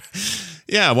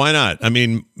 Yeah, why not? I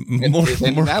mean, in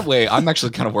that way, I'm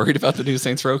actually kind of worried about the new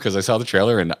Saints Row, because I saw the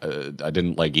trailer and I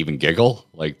didn't like even giggle.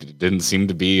 Like, it didn't seem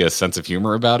to be a sense of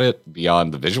humor about it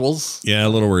beyond the visuals. Yeah, a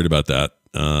little worried about that.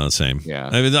 Same. Yeah.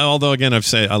 I mean, although again, I've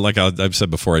said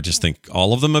before, I just think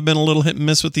all of them have been a little hit and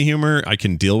miss with the humor. I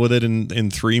can deal with it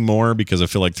in 3 more, because I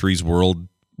feel like 3's world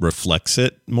reflects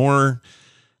it more.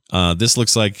 This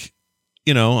looks like,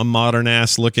 a modern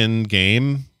ass looking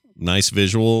game, nice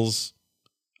visuals.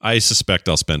 I suspect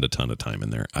I'll spend a ton of time in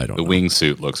there. I don't know. The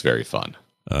wingsuit looks very fun.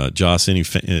 Joss, any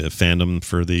fandom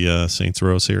for the Saints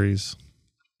Row series?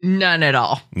 None at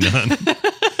all. None.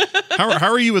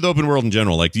 How are you with open world in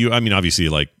general? Like, obviously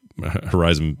like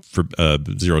Horizon for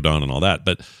Zero Dawn and all that,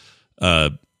 but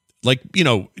like,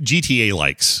 GTA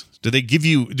likes. Are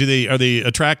you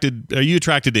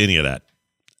attracted to any of that?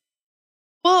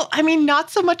 Well, I mean,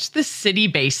 not so much the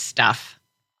city-based stuff.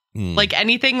 Like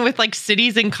anything with like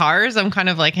cities and cars, I'm kind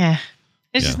of like,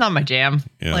 it's just not my jam.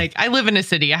 Yeah. Like, I live in a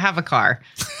city, I have a car.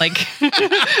 Like, show me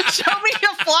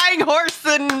a flying horse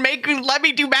and let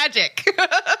me do magic.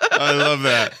 I love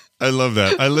that. I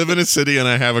live in a city and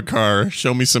I have a car.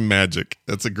 Show me some magic.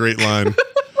 That's a great line.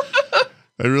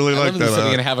 I really like that. I live in the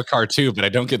city and I have a car too, but I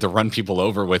don't get to run people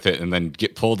over with it and then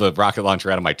pull the rocket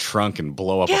launcher out of my trunk and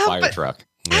blow up a fire truck.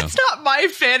 That's not my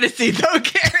fantasy, though,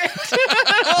 Garrett.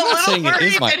 I'm not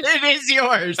saying it is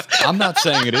yours. I'm not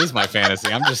saying it is my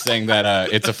fantasy. I'm just saying that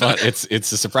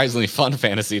it's a surprisingly fun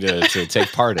fantasy to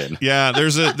take part in. Yeah,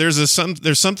 there's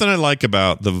something I like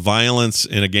about the violence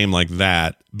in a game like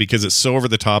that, because it's so over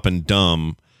the top and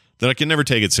dumb that I can never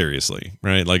take it seriously.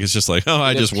 Right? Like, it's just like,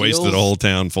 I just wasted a whole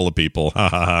town full of people, ha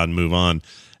ha ha, and move on.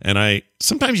 And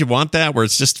sometimes you want that where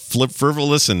it's just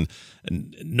frivolous and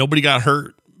nobody got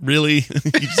hurt. Really?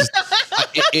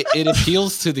 it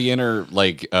appeals to the inner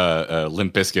like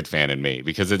Limp Bizkit fan in me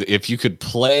because if you could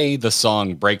play the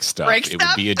song Break Stuff, it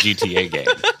would be a GTA game.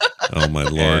 Oh my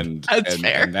lord! That's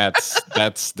fair. And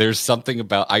that's there's something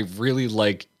about I really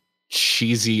like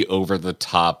cheesy over the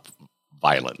top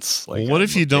violence. Like, what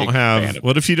if you don't have?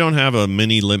 What if you don't have a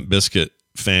mini Limp Bizkit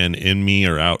fan in me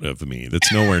or out of me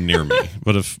that's nowhere near me?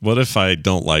 What if I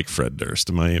don't like Fred Durst?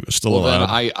 Am I still allowed?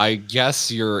 Then I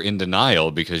guess you're in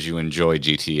denial because you enjoy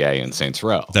GTA and Saints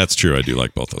Row. That's true. I do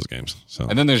like both those games. So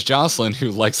and then there's Jocelyn who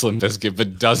likes Limp Bizkit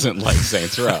but doesn't like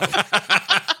Saints Row.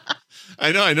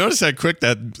 I know. I noticed that quick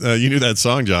that you knew that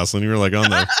song, Jocelyn. You were like on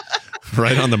the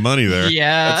right on the money there.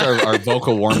 Yeah, that's our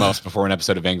vocal warm ups before an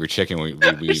episode of Angry Chicken. We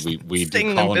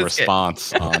do call and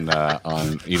response on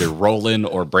either Rollin'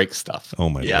 or Break Stuff. Oh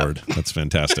my lord, that's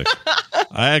fantastic.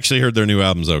 I actually heard their new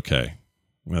album's okay.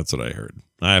 That's what I heard.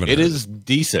 I haven't. It is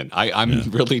decent. I'm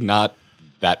really not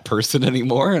that person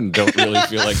anymore and don't really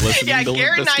feel like listening to Limp Bizkit.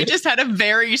 Garrett and I just had a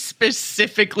very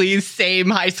specifically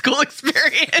same high school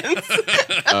experience.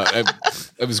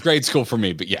 It was grade school for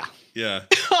me, but yeah. Yeah.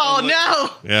 Oh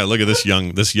no. Yeah, look at this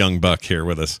young buck here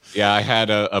with us. Yeah, I had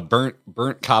a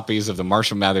burnt copies of the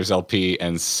Marshall Mathers LP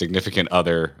and Significant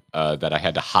Other that I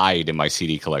had to hide in my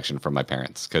CD collection from my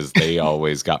parents because they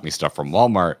always got me stuff from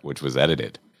Walmart, which was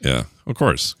edited. Yeah, of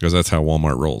course, because that's how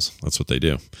Walmart rolls. That's what they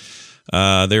do.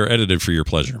 They're edited for your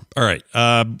pleasure. All right.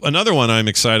 Another one I'm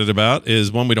excited about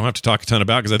is one we don't have to talk a ton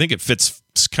about because I think it fits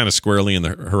kind of squarely in the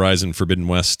Horizon Forbidden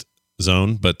West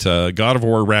zone. But God of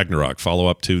War Ragnarok, follow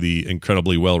up to the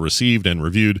incredibly well received and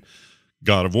reviewed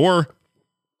God of War,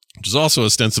 which is also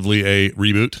ostensibly a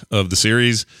reboot of the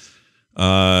series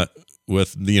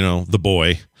with the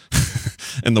boy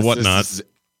and the whatnot.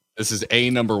 This is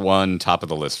number one, top of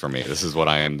the list for me. This is what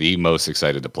I am the most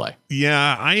excited to play.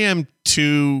 Yeah, I am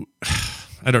too.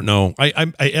 I don't know.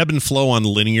 I ebb and flow on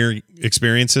linear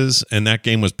experiences, and that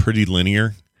game was pretty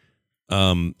linear.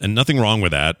 And nothing wrong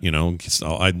with that.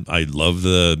 I love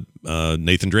the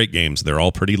Nathan Drake games. They're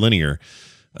all pretty linear.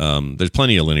 There's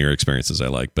plenty of linear experiences I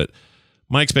like, but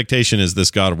my expectation is this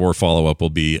God of War follow-up will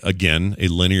be, again, a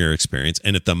linear experience.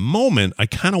 And at the moment, I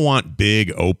kind of want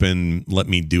big, open, let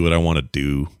me do what I want to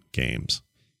do games.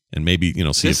 And maybe,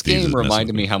 see this game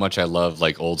reminded me how much I love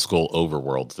like old school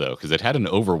overworld, though, because it had an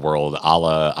overworld a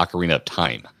la Ocarina of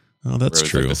Time. Oh, that's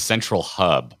true. Like the central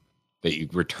hub that you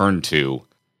return to.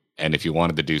 And if you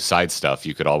wanted to do side stuff,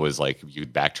 you could always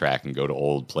you'd backtrack and go to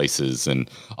old places. And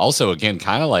also, again,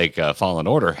 kind of like Fallen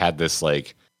Order had this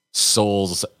like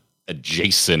Souls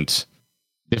adjacent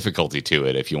difficulty to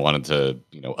it. If you wanted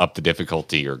to, up the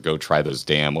difficulty or go try those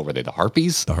what were they? The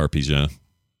Harpies? The Harpies, yeah.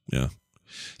 Yeah.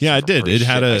 Yeah, it did. It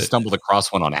had I stumbled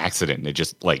across one on accident and it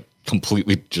just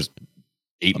completely just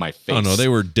ate my face. Oh no, they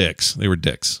were dicks.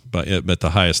 But at the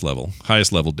highest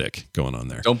level dick going on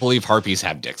there. Don't believe Harpies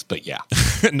have dicks, but yeah.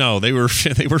 No, they were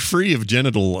free of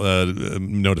genital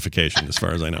notification as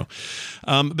far as I know.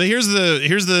 But here's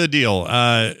the deal.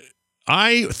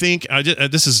 I think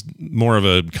this is more of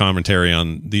a commentary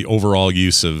on the overall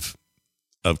use of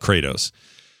Kratos.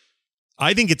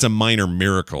 I think it's a minor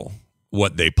miracle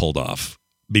what they pulled off,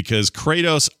 because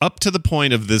Kratos, up to the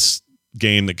point of this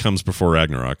game that comes before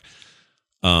Ragnarok,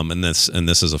 and this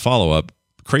is a follow-up,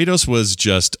 Kratos was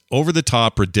just over the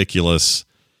top, ridiculous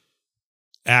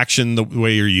action, the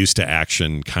way you're used to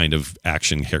action, kind of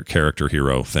action character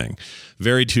hero thing.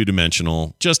 Very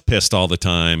two-dimensional, just pissed all the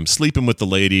time, sleeping with the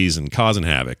ladies and causing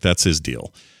havoc. That's his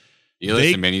deal.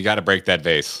 Listen, man, you got to break that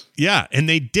vase. Yeah, and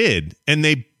they did, and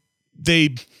they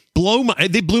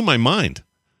blew my mind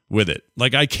with it.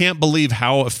 Like, I can't believe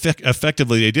how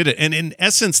effectively they did it. And in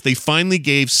essence, they finally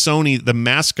gave Sony the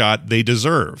mascot they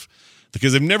deserve,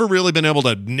 because they've never really been able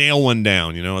to nail one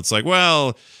down. It's like,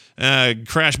 well,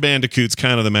 Crash Bandicoot's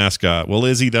kind of the mascot. Well,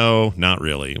 is he though? Not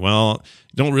really. Well,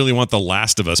 don't really want the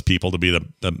Last of Us people to be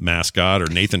the mascot, or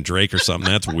Nathan Drake or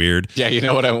something. That's weird. Yeah, you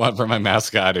know what I want for my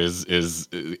mascot is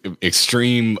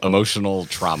extreme emotional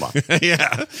trauma.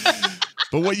 Yeah.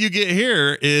 But what you get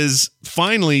here is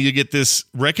finally you get this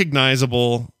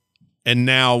recognizable and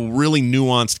now really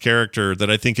nuanced character that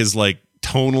I think is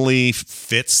tonally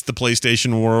fits the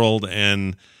PlayStation world,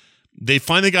 and they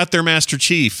finally got their Master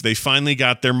Chief. They finally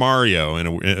got their Mario, in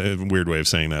a weird way of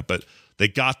saying that, but they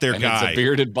got their guy. It's a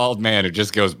bearded bald man who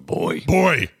just goes, boy.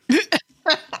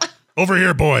 Over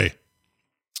here, boy.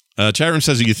 Chat room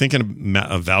says, are you thinking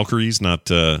of Valkyries, not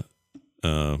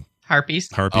Harpies?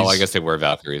 Oh, I guess they were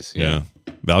Valkyries. Yeah.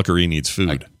 Valkyrie needs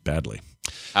food badly.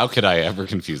 How could I ever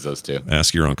confuse those two?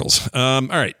 Ask your uncles. All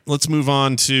right, let's move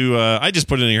on to... I just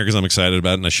put it in here because I'm excited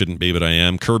about it, and I shouldn't be, but I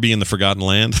am. Kirby and the Forgotten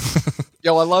Land.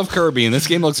 Yo, I love Kirby, and this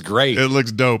game looks great. It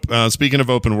looks dope. Speaking of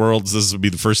open worlds, this will be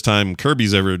the first time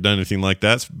Kirby's ever done anything like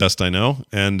that, best I know.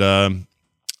 And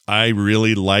I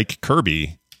really like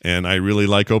Kirby, and I really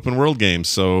like open world games.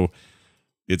 So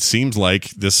it seems like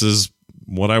this is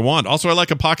what I want. Also, I like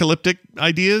apocalyptic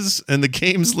ideas, and the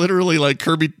game's literally like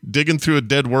Kirby digging through a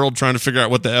dead world trying to figure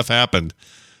out what the F happened.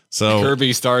 So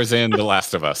Kirby stars in The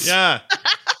Last of Us. Yeah.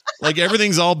 Like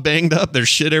everything's all banged up. There's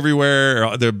shit everywhere.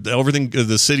 Everything,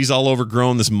 the city's all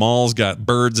overgrown. This mall's got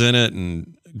birds in it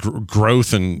and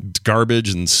growth and garbage,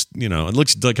 and it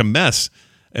looks like a mess.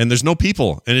 And there's no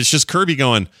people, and it's just Kirby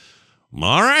going,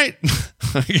 "All right,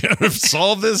 I gotta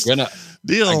solve this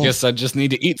deal. I guess I just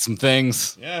need to eat some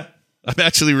things." Yeah, I'm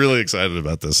actually really excited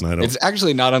about this, and it's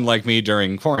actually not unlike me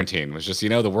during quarantine. It was just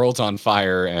the world's on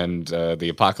fire and the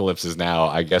apocalypse is now.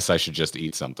 I guess I should just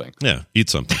eat something. Yeah, eat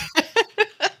something.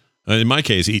 In my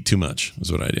case, eat too much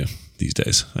is what I do these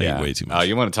days. I eat way too much.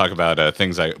 You want to talk about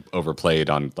things I overplayed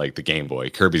on like the Game Boy,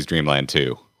 Kirby's Dream Land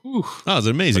 2. Oh, it's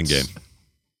an amazing game.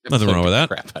 Nothing wrong with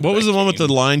that. What was the one with the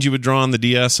lines you would draw on the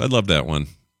DS? I love that one.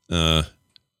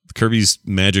 Kirby's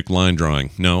Magic Line Drawing.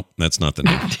 No, that's not the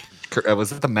name.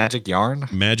 Was it the Magic Yarn?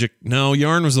 No,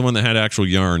 Yarn was the one that had actual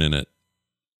yarn in it.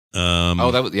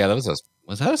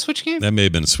 Was that a Switch game? That may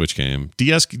have been a Switch game.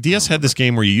 DS had this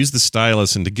game where you used the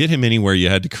stylus, and to get him anywhere, you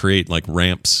had to create like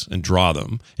ramps and draw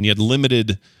them, and you had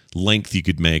limited length you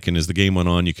could make. And as the game went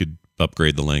on, you could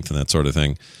upgrade the length and that sort of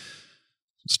thing.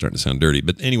 It's starting to sound dirty,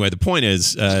 but anyway, the point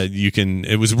is,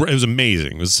 It was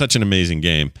amazing. It was such an amazing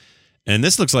game, and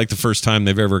this looks like the first time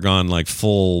they've ever gone like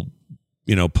full,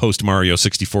 post Mario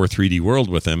 64 3D world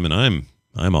with him, and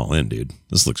I'm all in, dude.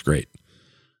 This looks great.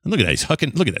 And look at that. He's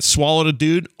hucking. Look at that. Swallowed a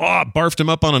dude. Oh, barfed him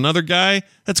up on another guy.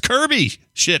 That's Kirby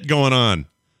shit going on.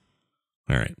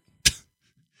 All right.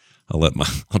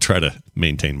 I'll try to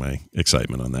maintain my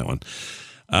excitement on that one.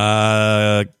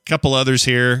 Couple others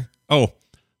here. Oh,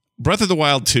 Breath of the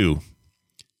Wild 2.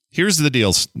 Here's the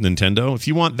deal, Nintendo. If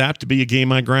you want that to be a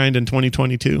game I grind in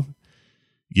 2022,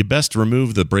 you best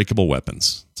remove the breakable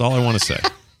weapons. That's all I want to say.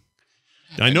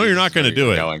 I know you're not going to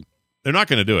do it. They're not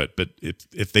going to do it, but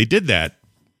if they did that,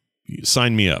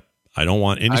 sign me up. I don't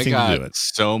want anything to do it.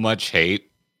 So much hate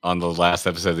on the last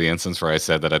episode of The Instance where I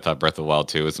said that I thought Breath of the Wild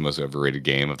 2 is the most overrated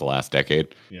game of the last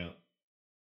decade. Yeah.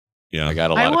 I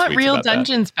got a lot of tweets want real about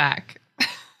dungeons back.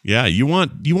 Yeah, you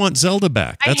want Zelda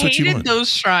back. That's what you want. I hated those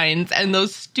shrines and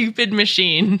those stupid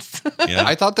machines. Yeah.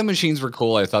 I thought the machines were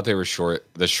cool. I thought they were short.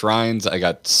 The shrines I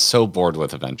got so bored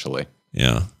with eventually.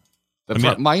 Yeah.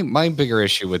 My bigger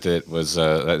issue with it was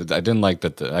I didn't like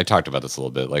that. I talked about this a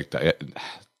little bit. Like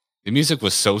the music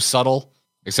was so subtle,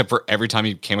 except for every time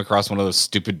you came across one of those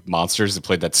stupid monsters that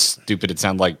played that stupid. It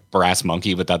sounded like Brass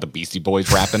Monkey without the Beastie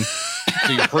Boys rapping.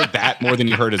 So you heard that more than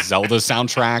you heard a Zelda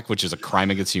soundtrack, which is a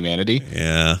crime against humanity.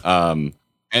 Yeah.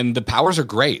 And the powers are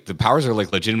great. The powers are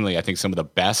like legitimately, I think, some of the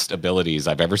best abilities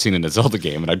I've ever seen in a Zelda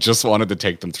game. And I just wanted to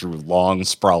take them through long,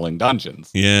 sprawling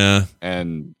dungeons. Yeah.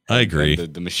 And I agree.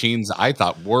 And the machines I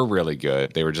thought were really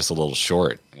good. They were just a little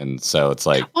short. And so it's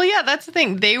like. Well, yeah, that's the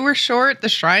thing. They were short. The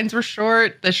shrines were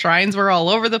short. The shrines were all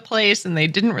over the place, and they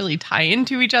didn't really tie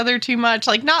into each other too much.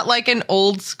 Like, not like an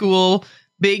old school,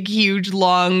 big, huge,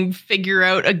 long, figure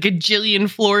out a gajillion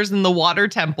floors in the water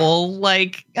temple.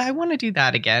 Like, I want to do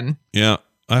that again. Yeah.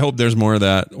 I hope there's more of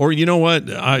that. Or you know what?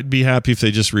 I'd be happy if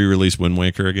they just re-release Wind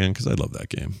Waker again, because I love that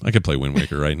game. I could play Wind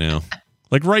Waker right now.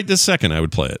 Like right this second, I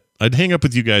would play it. I'd hang up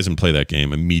with you guys and play that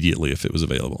game immediately if it was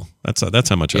available. That's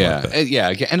how much I like that.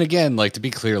 Yeah. And again, like to be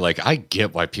clear, like I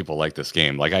get why people like this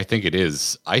game. Like I think it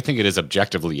is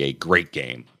objectively a great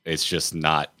game. It's just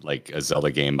not like a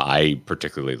Zelda game I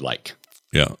particularly like.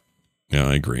 Yeah,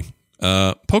 I agree.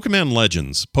 Pokemon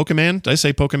Legends. Pokemon? Did I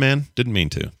say Pokemon? Didn't mean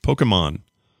to. Pokemon.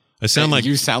 You sound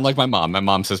like my mom. My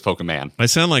mom says Pokemon. I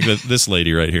sound like this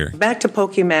lady right here. Back to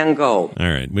Pokemon Go. All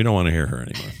right, we don't want to hear her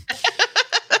anymore.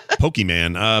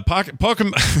 Pokemon,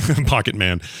 Pocket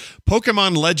Man,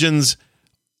 Pokemon Legends,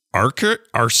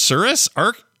 Arceus.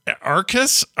 How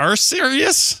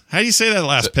do you say that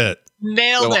last bit?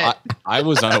 Nailed it. I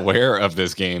was unaware of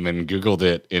this game and Googled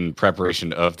it in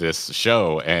preparation of this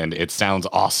show, and it sounds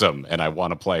awesome, and I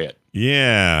want to play it.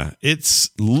 Yeah, it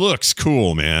looks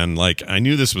cool, man. Like I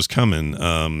knew this was coming,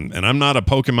 and I'm not a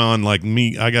Pokemon like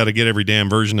me. I got to get every damn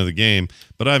version of the game,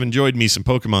 but I've enjoyed me some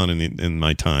Pokemon in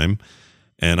my time,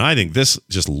 and I think this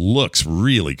just looks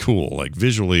really cool. Like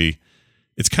visually,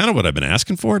 it's kind of what I've been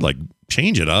asking for. Like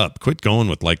change it up, quit going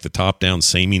with like the top-down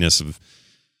sameness of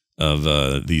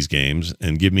these games,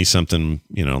 and give me something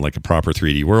like a proper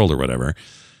 3D world or whatever.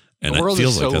 And the world it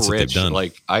feels is so like that's rich. what they've done.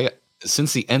 Like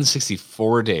since the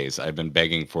N64 days, I've been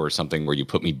begging for something where you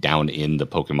put me down in the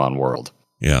Pokemon world.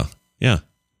 Yeah.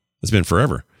 It's been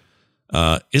forever.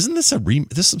 Isn't this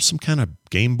this is some kind of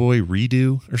Game Boy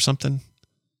redo or something?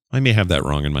 I may have that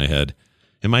wrong in my head.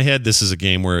 In my head, this is a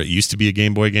game where it used to be a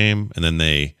Game Boy game, and then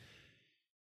they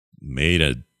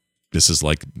made this is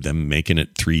like them making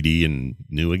it 3D and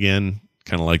new again,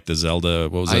 kind of like the Zelda.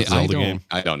 What was that Zelda game?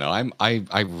 I don't know.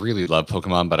 I really love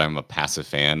Pokemon, but I'm a passive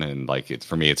fan, and like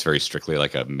for me, it's very strictly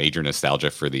like a major nostalgia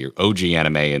for the OG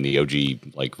anime and the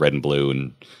OG like Red and Blue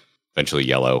and eventually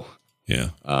Yellow. Yeah.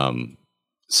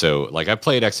 So like I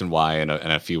played X and Y and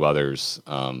a few others,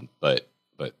 but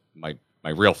my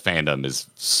real fandom is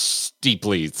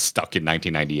steeply stuck in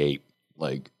 1998.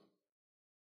 Like,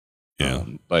 yeah.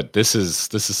 But this is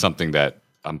something that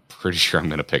I'm pretty sure I'm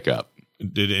going to pick up.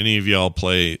 Did any of y'all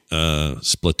play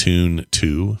Splatoon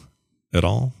 2 at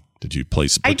all? Did you play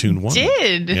Splatoon 1? I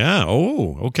did. Yeah.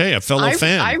 Oh, okay. A fellow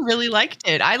fan. I really liked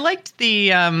it. I liked the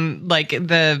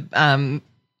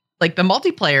the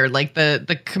multiplayer, like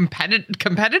the competitive.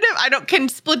 Can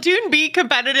Splatoon be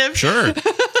competitive? Sure.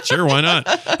 Why not?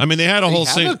 I mean, they had a whole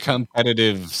a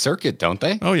competitive circuit, don't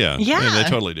they? Oh yeah. They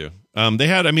totally do. They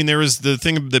had. I mean, there was the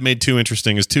thing that made 2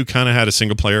 interesting is 2 kind of had a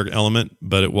single player element,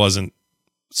 but it wasn't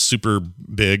super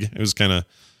big. It was kind of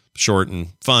short and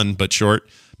fun, but short.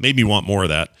 Made me want more of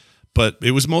that. But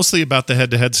it was mostly about the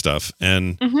head-to-head stuff,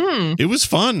 and it was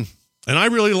fun. And I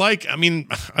really I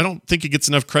don't think it gets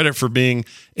enough credit for being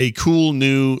a cool,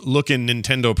 new-looking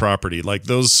Nintendo property. Like,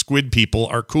 those squid people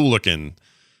are cool-looking,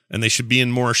 and they should be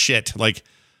in more shit. Like,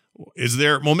 is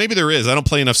there... Well, maybe there is. I don't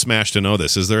play enough Smash to know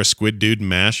this. Is there a squid dude in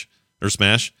MASH? Or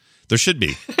Smash? There should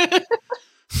be.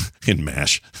 In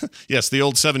MASH. Yes, the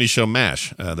old 70s show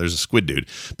MASH. There's a squid dude.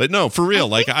 But no, for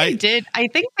real. I think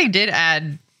they did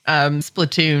add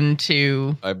Splatoon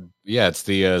to... it's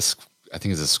the... I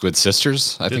think it's the Squid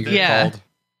Sisters. I think they're called.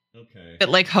 Okay. That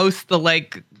like host the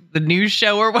news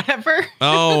show or whatever.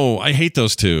 Oh, I hate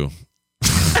those 2.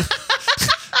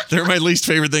 They're my least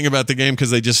favorite thing about the game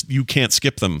because you can't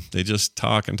skip them. They just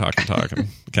talk and talk and talk, and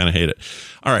kind of hate it.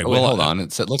 All right. Well, hold on.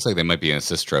 It looks like they might be an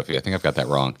assist trophy. I think I've got that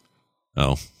wrong.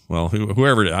 Oh, well,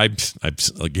 whoever.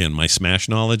 Again, my Smash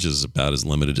knowledge is about as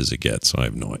limited as it gets, so I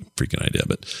have no freaking idea.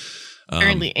 But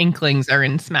apparently, Inklings are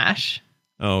in Smash.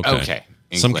 Okay.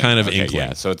 Some kind of Inkling.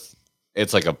 Yeah, so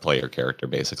it's like a player character,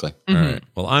 basically. All right.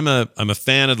 Well, I'm a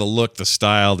fan of the look, the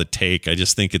style, the take. I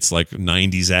just think it's like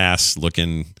 90s ass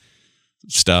looking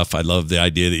stuff. I love the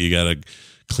idea that you got to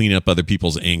clean up other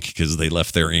people's ink because they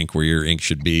left their ink where your ink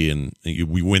should be, and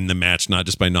we win the match not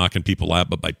just by knocking people out,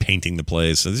 but by painting the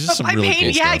place. So there's just some really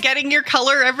cool stuff. Getting your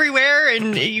color everywhere,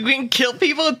 and you can kill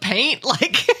people with paint.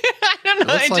 Like I don't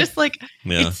know,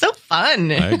 it's so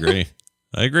fun. I agree.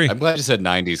 I'm glad you said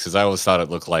 90s because I always thought it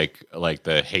looked like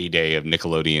the heyday of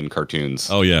Nickelodeon cartoons.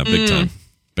 Oh yeah, big time.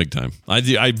 I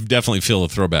definitely feel a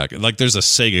throwback. Like there's a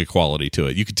Sega quality to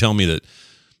it. You could tell me that,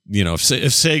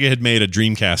 if Sega had made a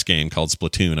Dreamcast game called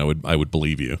Splatoon, I would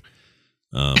believe you.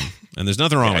 And there's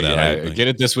nothing wrong with that. Yeah, get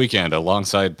it this weekend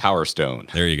alongside Power Stone.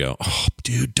 There you go. Oh,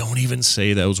 dude, don't even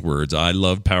say those words. I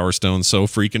love Power Stone so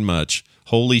freaking much.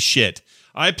 Holy shit!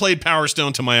 I played Power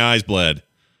Stone till my eyes bled.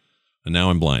 And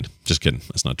now I'm blind. Just kidding.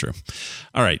 That's not true.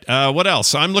 All right. What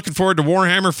else? I'm looking forward to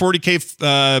Warhammer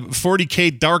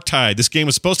 40K Darktide. This game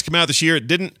was supposed to come out this year. It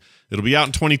didn't. It'll be out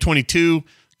in 2022.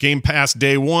 Game Pass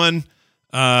day 1.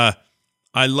 I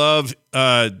love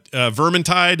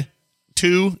Vermintide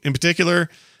 2 in particular.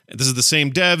 This is the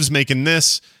same devs making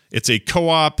this. It's a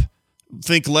co-op,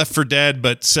 think Left 4 Dead,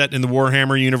 but set in the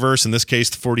Warhammer universe. In this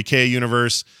case, the 40K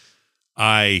universe.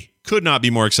 I could not be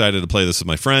more excited to play this with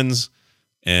my friends.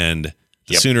 And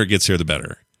the sooner it gets here, the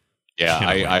better. Yeah,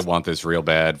 I want this real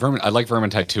bad. I like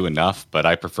Vermintide 2 enough, but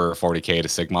I prefer 40K to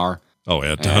Sigmar. Oh,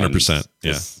 yeah, 100%. Yeah.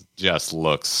 This just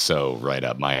looks so right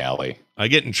up my alley. I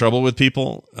get in trouble with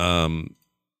people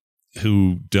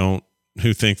who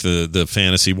think the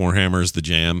fantasy Warhammer is the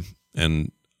jam,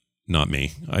 and not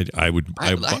me. I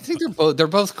think they're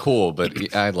both cool,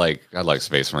 but I like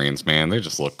Space Marines, man. They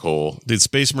just look cool. Dude,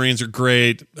 Space Marines are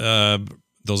great.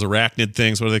 Those arachnid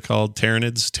things, what are they called?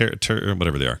 Tyranids?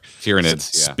 Whatever they are.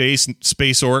 Tyranids, yeah.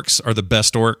 Space orcs are the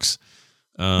best orcs.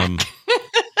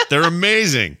 They're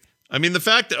amazing. I mean, the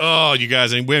fact that, you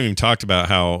guys, we haven't even talked about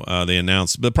how they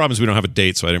announced, the problem is we don't have a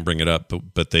date, so I didn't bring it up,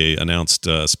 but they announced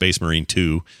Space Marine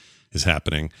 2 is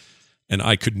happening, and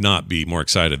I could not be more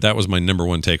excited. That was my number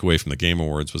one takeaway from the Game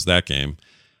Awards, was that game.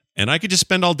 And I could just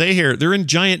spend all day here. They're in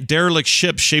giant derelict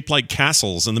ships shaped like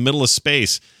castles in the middle of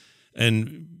space,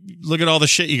 and look at all the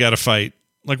shit you got to fight.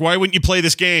 Like, why wouldn't you play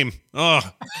this game? Oh,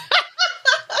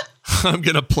 I'm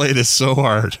going to play this so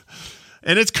hard.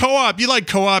 And it's co-op. You like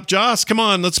co-op, Joss? Come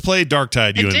on, let's play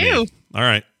Darktide, you I and do. me. All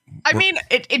right. I mean,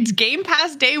 it's Game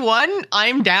Pass day one.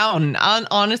 I'm down.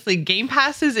 Honestly, Game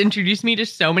Pass has introduced me to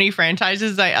so many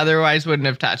franchises I otherwise wouldn't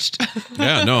have touched.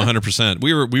 Yeah, no, 100%.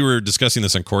 We were discussing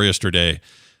this on Core yesterday.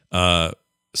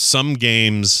 Some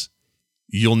games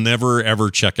you'll never ever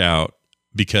check out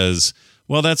because,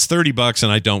 well, that's $30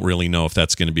 and I don't really know if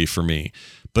that's going to be for me.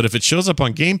 But if it shows up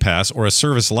on Game Pass or a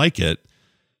service like it,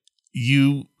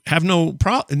 you have no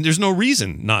problem. There's no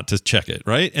reason not to check it,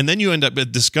 right? And then you end up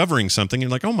discovering something. You're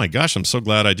like, oh my gosh, I'm so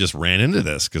glad I just ran into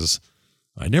this because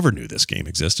I never knew this game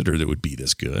existed or that it would be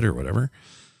this good or whatever.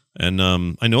 And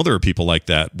I know there are people like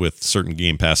that with certain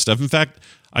Game Pass stuff. In fact,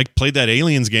 I played that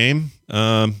Aliens game.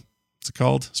 What's it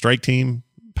called? Strike Team,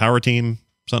 Power Team,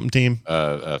 something team.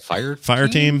 Fire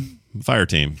Team.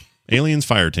 Aliens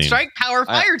Fire Team. Strike Power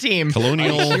Fire Team.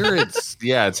 Colonial. I hear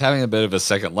it's having a bit of a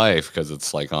second life because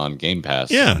it's like on Game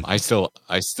Pass. Yeah. I still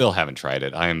haven't tried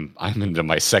it. I'm into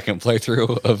my second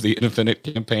playthrough of the Infinite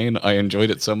campaign. I enjoyed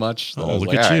it so much. Oh,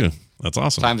 look at you. That's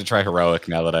awesome. Time to try Heroic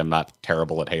now that I'm not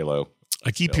terrible at Halo.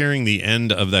 I keep hearing the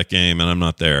end of that game, and I'm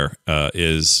not there,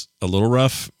 is a little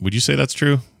rough. Would you say that's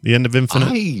true? The end of Infinite?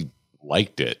 I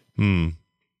liked it.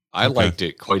 I liked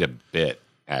it quite a bit.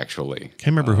 Actually, can't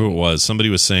remember who it was. Somebody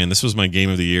was saying this was my game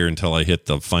of the year until I hit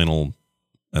the final,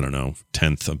 I don't know,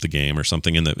 10th of the game or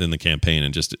something in the campaign,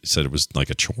 and just said it was like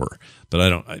a chore. But I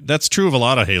don't. That's true of a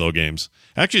lot of Halo games.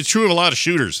 Actually, it's true of a lot of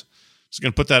shooters. Just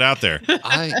gonna put that out there.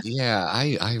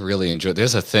 I really enjoyed.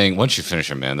 There's a thing once you finish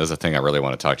them, man. There's a thing I really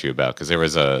want to talk to you about because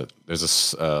there's a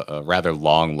rather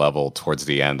long level towards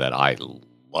the end that I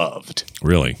loved.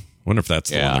 Really. Wonder if that's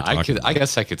the one they're talking about. I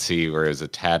guess I could see where it was a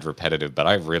tad repetitive, but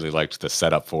I really liked the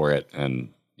setup for it,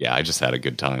 and yeah, I just had a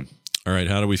good time. All right,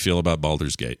 how do we feel about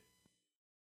Baldur's Gate?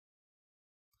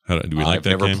 Do we like that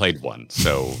game? I've never played one,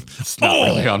 so it's not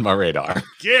really on my radar.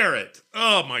 Garrett,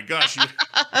 oh my gosh,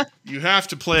 you have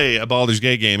to play a Baldur's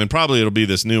Gate game, and probably it'll be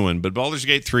this new one. But Baldur's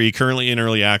Gate 3 currently in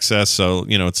early access, so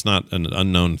it's not an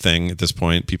unknown thing at this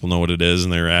point. People know what it is,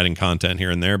 and they're adding content here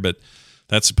and there, but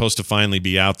that's supposed to finally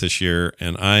be out this year,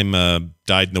 and I'm a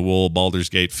dyed-in-the-wool Baldur's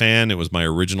Gate fan. It was my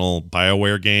original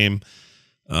BioWare game.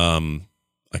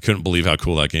 I couldn't believe how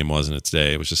cool that game was in its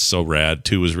day. It was just so rad.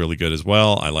 2 was really good as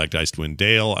well. I liked Icewind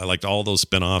Dale. I liked all those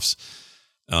spinoffs.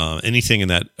 Anything in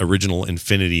that original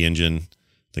Infinity Engine,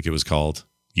 I think it was called.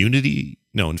 Infinity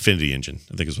Engine,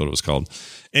 I think is what it was called.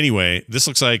 Anyway, this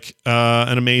looks like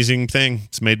an amazing thing.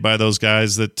 It's made by those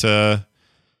guys that...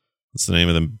 what's the name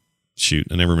of them? Shoot,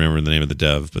 I never remember the name of the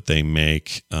dev, but they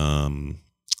make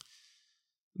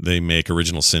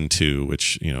Original Sin 2,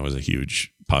 which is a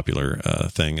huge popular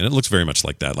thing, and it looks very much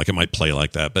like that. Like it might play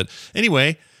like that. But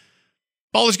anyway,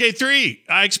 Baldur's Gate 3,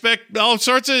 I expect all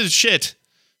sorts of shit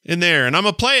in there, and I'm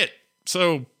gonna play it.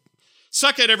 So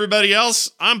suck it, everybody else.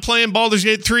 I'm playing Baldur's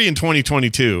Gate 3 in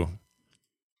 2022.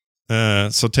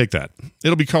 So take that.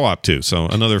 It'll be co-op too. So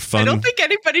another fun. I don't think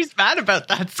anybody's mad about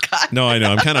that, Scott. No, I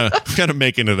know. I'm kind of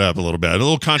making it up a little bit. A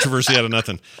little controversy out of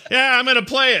nothing. Yeah, I'm going to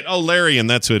play it. Oh, Larian.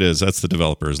 That's who it is. That's the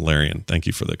developer is Larian. Thank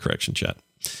you for the correction, chat.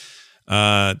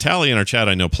 Tally in our chat,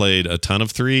 I know, played a ton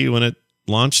of 3 when it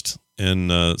launched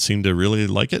and seemed to really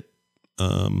like it.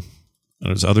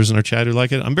 There's others in our chat who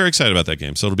like it. I'm very excited about that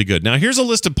game, so it'll be good. Now, here's a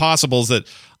list of possibles that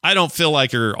I don't feel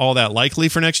like are all that likely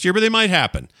for next year, but they might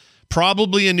happen.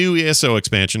 Probably a new ESO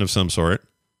expansion of some sort.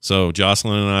 So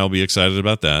Jocelyn and I will be excited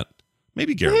about that.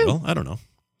 Maybe Garrett will. I don't know.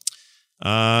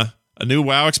 A new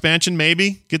WoW expansion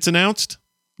maybe gets announced.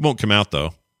 Won't come out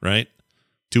though, right?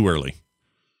 Too early.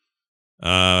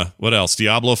 What else?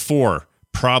 Diablo 4.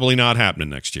 Probably not happening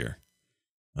next year.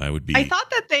 I thought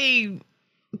that they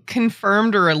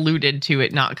confirmed or alluded to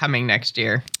it not coming next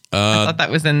year. I thought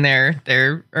that was in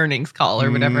their earnings call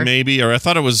or whatever. Maybe, or I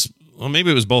thought it was... Well,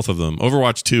 maybe it was both of them.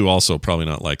 Overwatch 2 also probably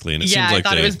not likely. And it seems like I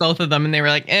thought it was both of them, and they were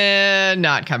like,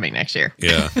 not coming next year.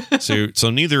 Yeah. So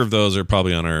neither of those are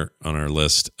probably on our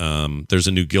list. There's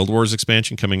a new Guild Wars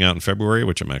expansion coming out in February,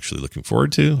 which I'm actually looking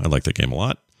forward to. I like that game a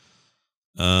lot.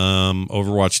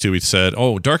 Overwatch 2, we said.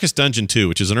 Oh, Darkest Dungeon 2,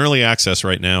 which is an early access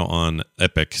right now on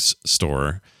Epic's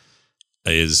store,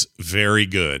 is very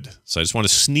good. So I just want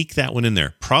to sneak that one in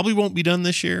there. Probably won't be done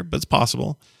this year, but it's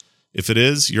possible. If it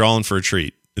is, you're all in for a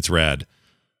treat. It's rad.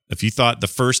 If you thought the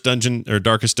first dungeon or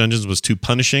Darkest Dungeons was too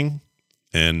punishing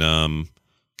and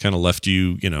kind of left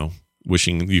you,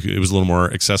 wishing it was a little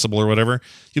more accessible or whatever,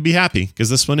 you'll be happy because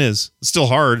this one is. It's still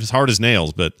hard. It's hard as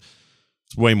nails, but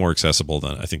it's way more accessible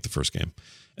than I think the first game.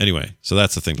 Anyway, so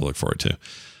that's the thing to look forward to.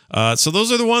 So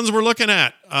those are the ones we're looking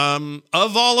at.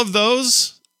 Of all of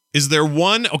those, is there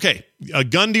one? Okay, a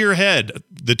gun to your head,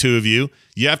 the two of you.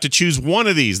 You have to choose one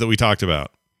of these that we talked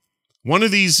about. One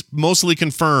of these mostly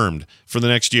confirmed for the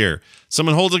next year.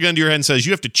 Someone holds a gun to your head and says,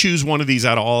 you have to choose one of these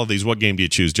out of all of these. What game do you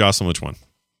choose? Jocelyn, which one?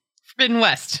 Forbidden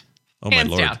West. Oh, Hands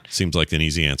my Lord. down. Seems like an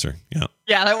easy answer. Yeah.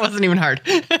 Yeah, that wasn't even hard.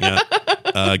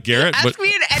 Yeah. Garrett? Ask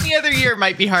me in any other year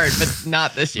might be hard, but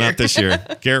not this year. Not this year.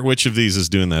 Garrett, which of these is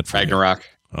doing that for you? Ragnarok.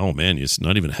 Oh, man. You're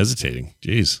not even hesitating.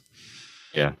 Jeez.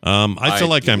 Yeah. I feel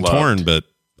like I'm torn, but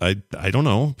I don't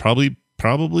know. Probably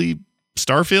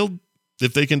Starfield,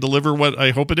 if they can deliver what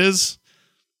I hope it is.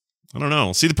 I don't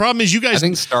know. See, the problem is you guys. I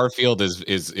think Starfield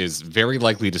is very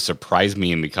likely to surprise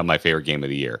me and become my favorite game of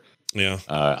the year. Yeah.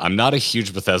 I'm not a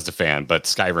huge Bethesda fan, but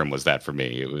Skyrim was that for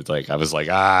me. It was like I was like,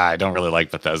 I don't really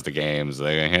like Bethesda games.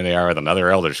 Here they are with another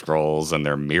Elder Scrolls and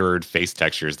their mirrored face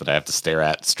textures that I have to stare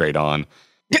at straight on.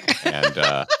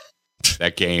 And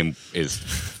that game is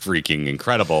freaking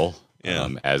incredible,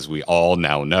 as we all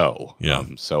now know. Yeah.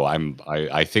 So I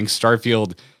think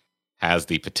Starfield has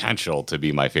the potential to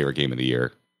be my favorite game of the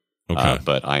year. Okay.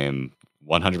 But I am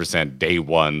 100% day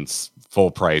one full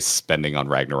price spending on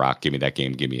Ragnarok. Give me that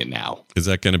game. Give me it now. Is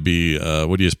that going to be,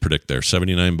 what do you predict there?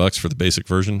 $79 for the basic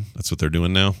version? That's what they're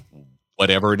doing now?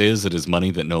 Whatever it is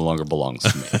money that no longer belongs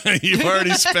to me. You've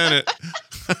already spent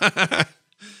it.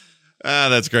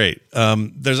 That's great.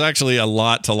 There's actually a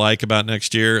lot to like about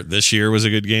next year. This year was a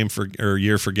good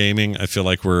year for gaming. I feel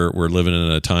like we're living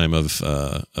in a time of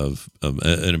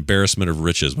an embarrassment of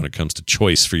riches when it comes to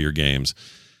choice for your games.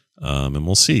 And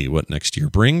we'll see what next year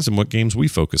brings and what games we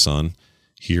focus on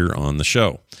here on the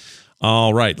show.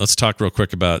 All right, let's talk real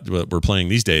quick about what we're playing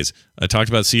these days. I talked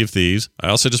about Sea of Thieves. I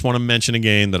also just want to mention a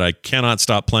game that I cannot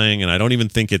stop playing, and I don't even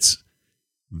think it's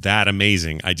that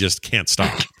amazing. I just can't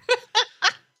stop.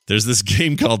 There's this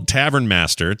game called Tavern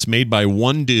Master. It's made by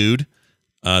one dude.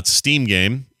 It's a Steam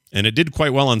game, and it did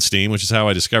quite well on Steam, which is how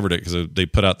I discovered it, because they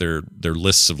put out their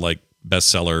lists of like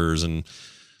bestsellers and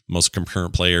most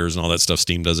concurrent players and all that stuff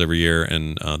Steam does every year.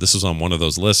 And this was on one of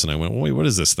those lists, and I went, wait, what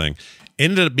is this thing?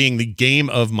 Ended up being the game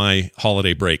of my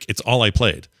holiday break. It's all I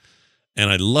played, and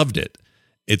I loved it.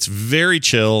 It's very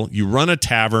chill. You run a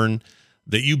tavern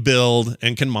that you build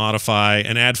and can modify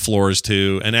and add floors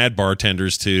to and add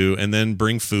bartenders to, and then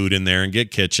bring food in there and get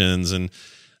kitchens and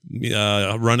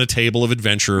run a table of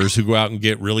adventurers who go out and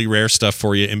get really rare stuff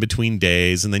for you in between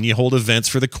days. And then you hold events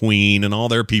for the queen, and all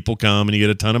their people come, and you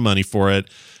get a ton of money for it.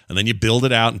 And then you build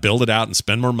it out and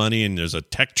spend more money. And there's a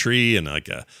tech tree and like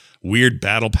a weird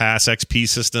battle pass XP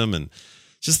system, and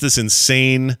just this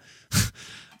insanely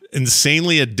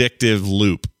addictive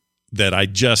loop that I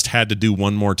just had to do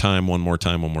one more time.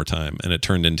 And it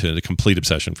turned into a complete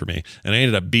obsession for me. And I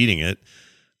ended up beating it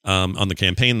on the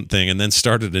campaign thing, and then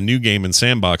started a new game in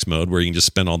sandbox mode where you can just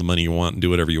spend all the money you want and do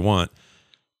whatever you want.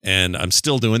 And I'm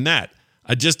still doing that.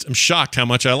 I'm shocked how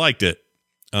much I liked it.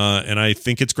 And I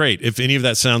think it's great. If any of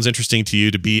that sounds interesting to you,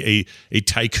 to be a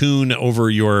tycoon over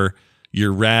your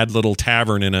rad little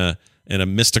tavern in a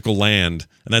mystical land,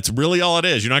 and that's really all it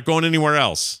is. You're not going anywhere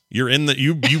else. You're in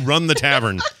you run the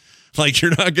tavern. Like,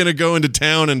 you're not going to go into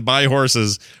town and buy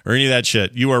horses or any of that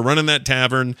shit. You are running that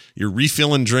tavern. You're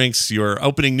refilling drinks. You're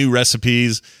opening new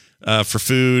recipes for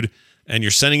food, and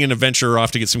you're sending an adventurer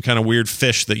off to get some kind of weird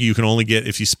fish that you can only get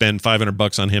if you spend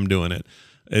 $500 on him doing it.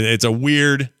 It's a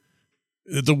weird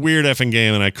effing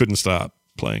game, and I couldn't stop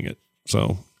playing it.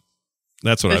 So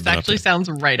that's what I've been up to. This actually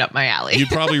sounds right up my alley. You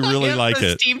probably really like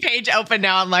the it. Steam page open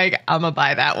now. I'm like, I'm gonna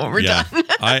buy that when we're done.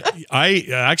 I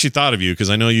actually thought of you because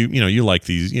I know you like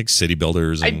these city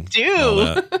builders. And I do. All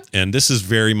that. And this is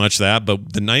very much that.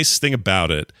 But the nice thing about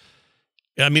it,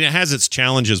 I mean, it has its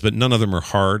challenges, but none of them are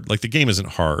hard. Like, the game isn't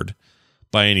hard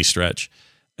by any stretch.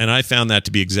 And I found that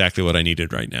to be exactly what I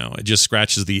needed right now. It just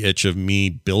scratches the itch of me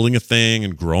building a thing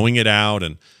and growing it out.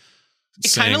 And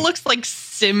it kind of looks like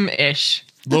Sim-ish.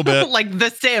 A little bit. Like The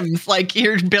Sims. Like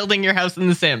you're building your house in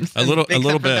The Sims. A little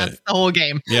bit. That's the whole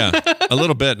game. Yeah, a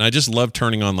little bit. And I just love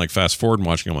turning on like fast forward and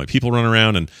watching all my people run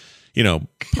around. And,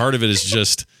 part of it is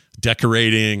just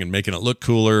decorating and making it look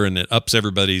cooler, and it ups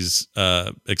everybody's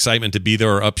excitement to be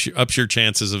there, or ups your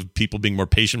chances of people being more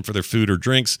patient for their food or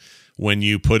drinks when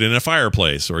you put in a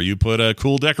fireplace or you put a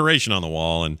cool decoration on the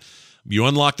wall. And you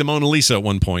unlock the Mona Lisa at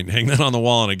one point and hang that on the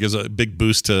wall, and it gives a big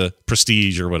boost to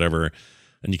prestige or whatever.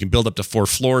 And you can build up to 4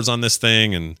 floors on this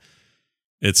thing, and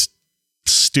it's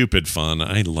stupid fun.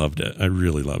 I loved it. I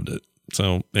really loved it.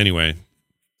 So anyway,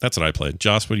 that's what I played.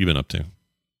 Joss, what have you been up to?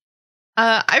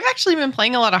 I've actually been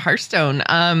playing a lot of Hearthstone.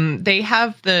 They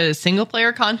have the single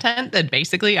player content that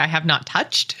basically I have not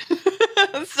touched.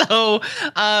 So,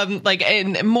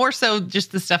 and more so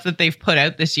just the stuff that they've put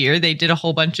out this year. They did a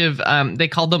whole bunch of, they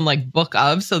called them like Book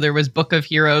of. So there was Book of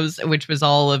Heroes, which was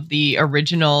all of the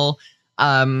original,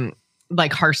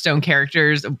 like Hearthstone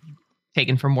characters,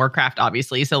 taken from Warcraft,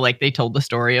 obviously. So like they told the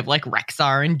story of like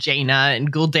Rexxar and Jaina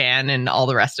and Gul'dan and all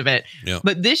the rest of it. Yeah.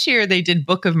 But this year they did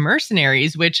Book of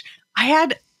Mercenaries, which I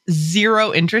had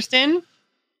zero interest in.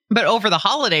 But over the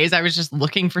holidays, I was just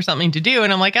looking for something to do.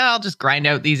 And I'm like, I'll just grind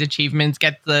out these achievements,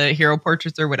 get the hero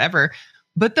portraits or whatever.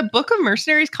 But the Book of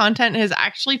Mercenaries content has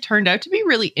actually turned out to be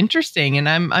really interesting. And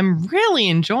I'm really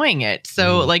enjoying it.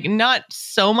 So like not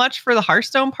so much for the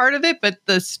Hearthstone part of it, but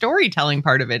the storytelling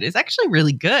part of it is actually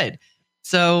really good.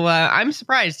 So I'm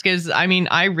surprised because, I mean,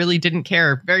 I really didn't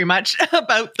care very much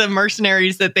about the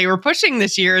mercenaries that they were pushing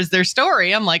this year as their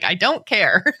story. I'm like, I don't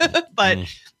care. But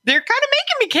they're kind of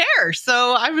making me care.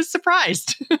 So I was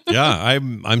surprised. Yeah,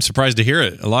 I'm surprised to hear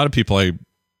it. A lot of people I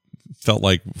felt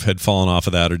like had fallen off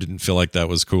of that or didn't feel like that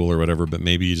was cool or whatever. But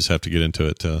maybe you just have to get into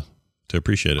it to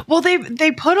appreciate it. Well,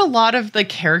 they put a lot of the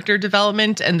character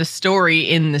development and the story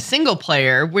in the single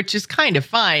player, which is kind of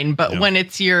fine. But when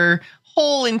it's your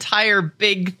whole entire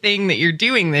big thing that you're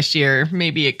doing this year,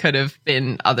 maybe it could have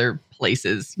been other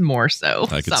places more so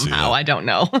somehow. I don't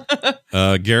know.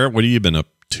 Garrett, what have you been up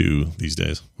to these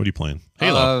days? What are you playing?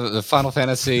 Halo, the Final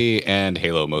Fantasy and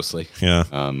Halo mostly. Yeah,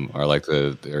 are like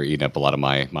they're eating up a lot of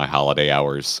my holiday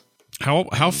hours.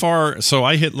 How far? So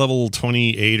I hit level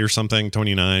 28 or something,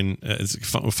 29.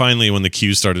 Finally, when the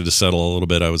queue started to settle a little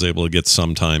bit, I was able to get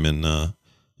some time in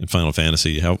Final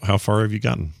Fantasy. How far have you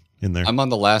gotten in there? I'm on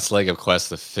the last leg of quest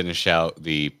to finish out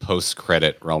the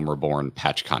post-credit Realm Reborn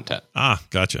patch content.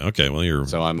 Gotcha. Okay, well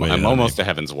I'm almost to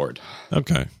Heaven's Ward.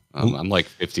 Okay. I'm like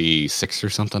 56 or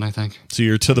something, I think. So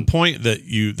you're to the point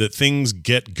that things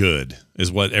get good,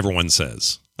 is what everyone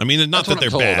says. I mean, not that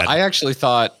they're bad. I actually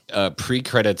thought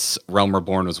pre-credits Realm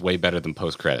Reborn was way better than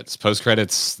post-credits.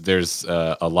 Post-credits, there's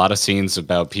a lot of scenes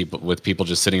about people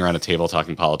just sitting around a table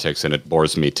talking politics, and it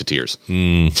bores me to tears.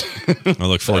 I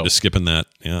look forward to skipping that.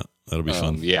 Yeah, that'll be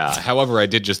fun. Yeah. However, I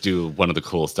did just do one of the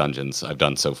coolest dungeons I've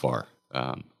done so far.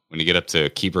 When you get up to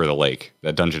Keeper of the Lake,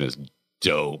 that dungeon is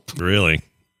dope. Really?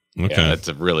 Okay. Yeah, it's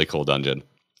a really cool dungeon.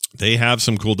 They have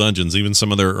some cool dungeons. Even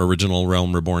some of their original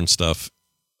Realm Reborn stuff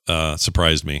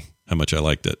surprised me how much I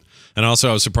liked it. And also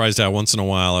I was surprised how once in a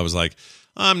while I was like,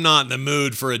 I'm not in the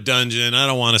mood for a dungeon. I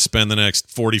don't want to spend the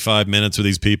next 45 minutes with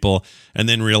these people, and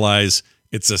then realize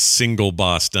it's a single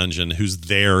boss dungeon who's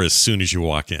there as soon as you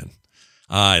walk in.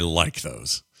 I like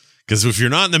those. Because if you're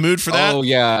not in the mood for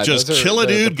that, just kill a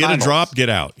dude, get a drop, get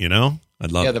out, you know?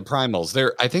 I'd love it. The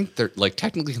primals. I think they're like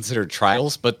technically considered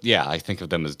trials, but yeah, I think of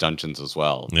them as dungeons as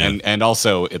well. Yeah. And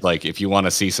also if you want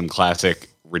to see some classic,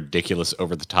 ridiculous,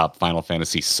 over the top Final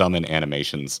Fantasy summon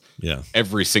animations,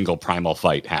 every single primal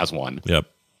fight has one. Yep.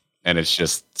 And it's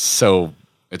just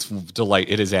it's delight.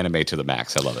 It is anime to the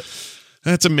max. I love it.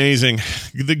 That's amazing.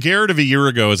 The Garrett of a year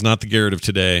ago is not the Garrett of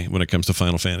today when it comes to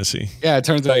Final Fantasy. Yeah, it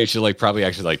turns out you should probably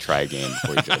actually try a game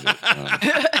before you judge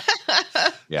it.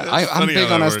 Yeah, I'm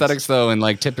big on aesthetics though,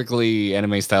 and typically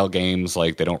anime style games,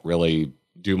 they don't really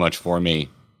do much for me.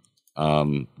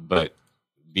 But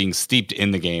being steeped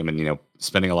in the game and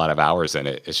spending a lot of hours in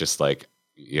it, it's just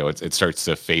it starts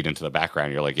to fade into the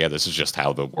background. You're like, yeah, this is just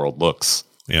how the world looks.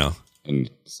 Yeah, and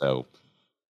so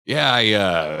I'll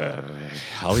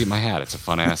eat my hat. It's a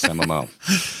fun ass MMO.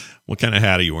 What kind of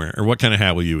hat are you wearing, or what kind of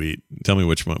hat will you eat? Tell me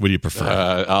which one. What do you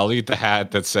prefer? I'll eat the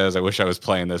hat that says, "I wish I was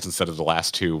playing this instead of the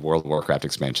last two World of Warcraft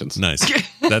expansions." Nice.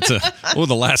 That's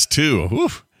the last two. Whew.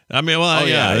 I mean, well, I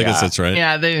guess that's right.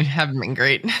 Yeah, they haven't been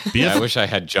great. I wish I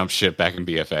had jumped ship back in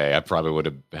BFA. I probably would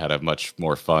have had a much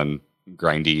more fun,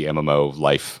 grindy MMO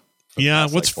life. Yeah,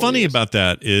 what's funny about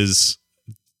that is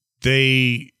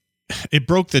it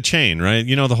broke the chain, right?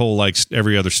 The whole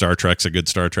every other Star Trek's a good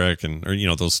Star Trek,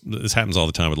 this happens all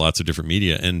the time with lots of different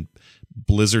media, and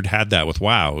Blizzard had that with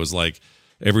WoW. It was like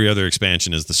every other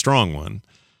expansion is the strong one,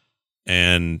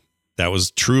 and that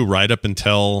was true right up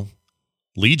until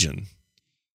Legion,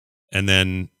 and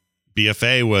then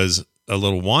BFA was a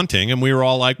little wanting, and we were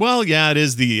all like, well, yeah, it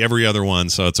is the every other one,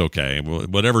 so it's okay.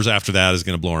 Whatever's after that is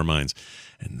going to blow our minds,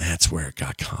 and that's where it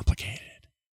got complicated.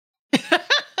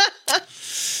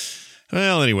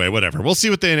 Well, anyway, whatever. We'll see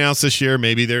what they announce this year.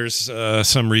 Maybe there's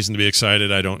some reason to be excited.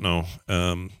 I don't know.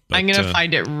 I'm going to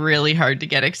find it really hard to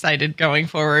get excited going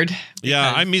forward.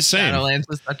 Yeah, I'm the same. Shadowlands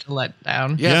was such a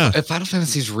letdown. Yeah. Final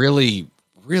Fantasy's really,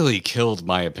 really killed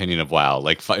my opinion of WoW.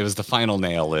 It was the final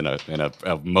nail in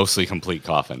a mostly complete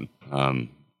coffin. Where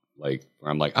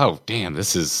I'm like, oh, damn,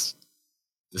 this is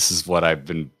what I've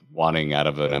been wanting out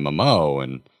of an MMO,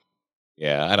 and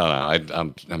Yeah, I don't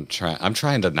know. I'm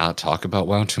trying to not talk about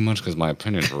WoW too much because my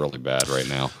opinions are really bad right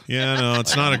now. Yeah, no,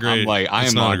 it's not a great. I'm like,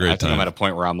 it's not a great I think time. I'm at a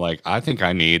point where I'm like, I think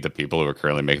I need the people who are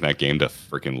currently making that game to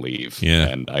freaking leave. Yeah.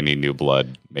 And I need new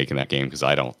blood making that game because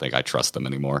I don't think I trust them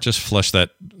anymore. Just flush that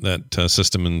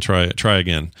system and try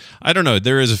again. I don't know.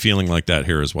 There is a feeling like that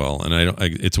here as well, and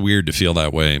it's weird to feel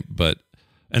that way, but.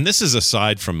 And this is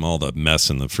aside from all the mess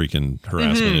and the freaking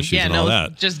harassment issues and all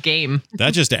that. Just game.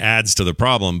 That just adds to the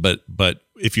problem. But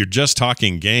if you're just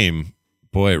talking game,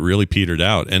 boy, it really petered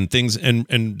out. And things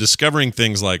and discovering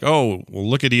things like, oh, well,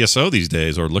 look at ESO these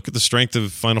days, or look at the strength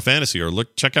of Final Fantasy, or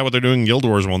check out what they're doing in Guild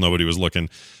Wars while nobody was looking.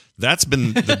 That's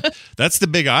been that's the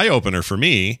big eye opener for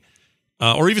me.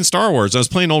 Or even Star Wars. I was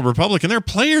playing Old Republic, and there are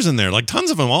players in there, like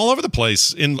tons of them, all over the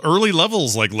place in early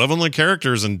levels, like leveling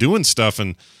characters and doing stuff.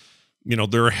 And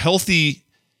there are healthy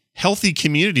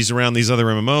communities around these other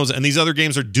MMOs, and these other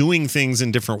games are doing things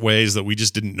in different ways that we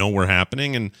just didn't know were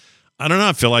happening. And I don't know.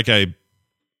 I feel like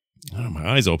my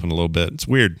eyes open a little bit. It's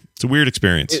weird. It's a weird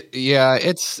experience.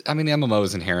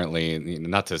 MMOs inherently,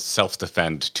 not to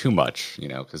self-defend too much,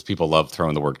 because people love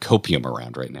throwing the word copium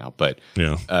around right now. But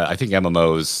yeah, I think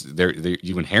MMOs,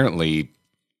 you inherently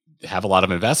have a lot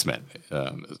of investment.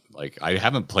 Like I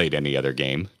haven't played any other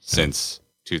game since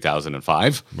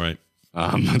 2005. Right.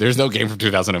 There's no game from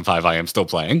 2005 I am still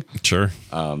playing. Sure.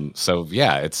 So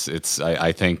yeah, it's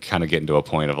I think kind of getting to a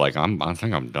point of like I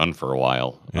think I'm done for a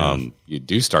while. Yeah. You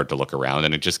do start to look around,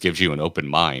 and it just gives you an open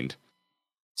mind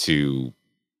to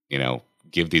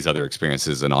give these other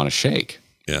experiences an honest shake.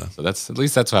 Yeah. So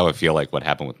that's how I feel like what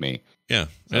happened with me. Yeah,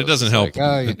 So it doesn't help.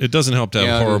 It doesn't help to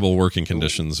have horrible working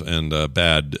conditions and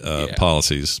bad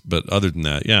policies. But other than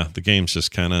that, yeah, the game's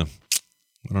just kind of,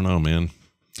 I don't know, man.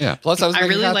 Yeah. Plus, I was making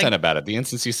really content about it. The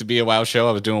instance used to be a WoW show.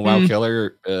 I was doing WoW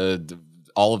Killer.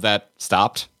 All of that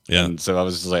stopped. Yeah. And so I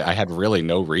was just like, I had really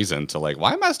no reason to like,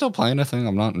 why am I still playing a thing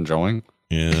I'm not enjoying?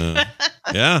 Yeah.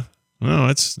 Yeah. No,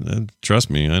 it's trust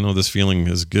me. I know this feeling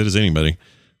as good as anybody.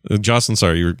 Jocelyn,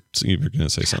 sorry, you were going to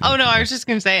say something. Oh, no, I was just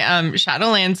going to say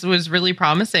Shadowlands was really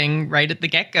promising right at the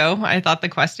get-go. I thought the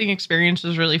questing experience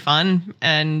was really fun.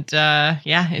 And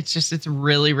it's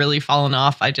really, really fallen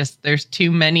off. There's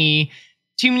too many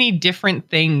different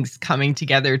things coming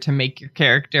together to make your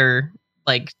character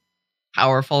like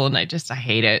powerful, and I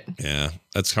hate it. Yeah,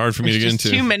 that's hard for me to get into.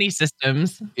 Too many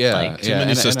systems. Yeah, too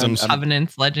many systems.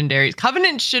 Covenants, legendaries.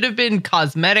 Covenants should have been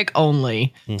cosmetic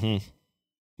only. Mm-hmm.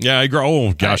 Yeah, I agree.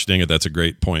 Oh gosh, dang it, that's a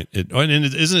great point.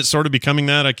 Isn't it sort of becoming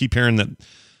that? I keep hearing that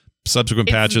subsequent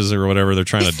patches or whatever they're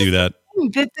trying to do that.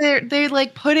 That they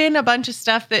like put in a bunch of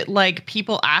stuff that like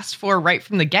people asked for right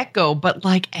from the get-go, but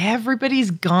like everybody's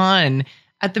gone.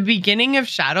 At the beginning of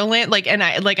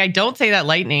Shadowlands, I don't say that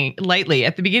lightly.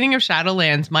 At the beginning of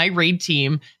Shadowlands, my raid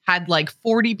team had like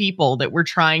 40 people that were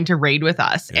trying to raid with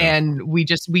us, and we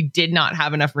did not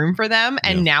have enough room for them,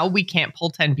 and now we can't pull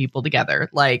 10 people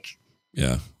together. Like,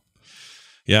 yeah,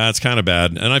 it's kind of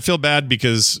bad, and I feel bad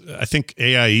because I think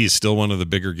AIE is still one of the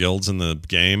bigger guilds in the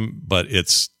game, but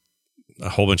it's a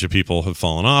whole bunch of people have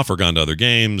fallen off or gone to other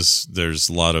games. There's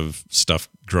a lot of stuff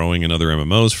growing in other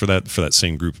MMOs for that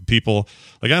same group of people.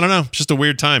 Like, I don't know, it's just a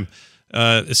weird time.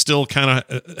 It's still kind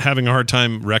of having a hard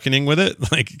time reckoning with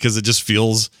it, like, because it just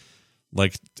feels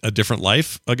like a different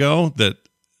life ago that,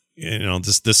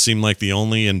 this seemed like the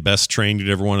only and best train you'd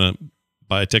ever want to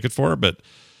buy a ticket for. But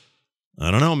I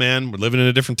don't know, man, we're living in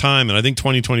a different time. And I think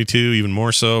 2022, even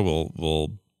more so,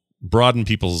 will broaden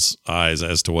people's eyes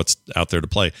as to what's out there to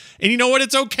play. And you know what?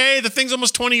 It's okay. The thing's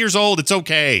almost 20 years old. It's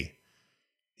okay.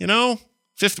 Whatever.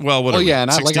 Well, yeah, and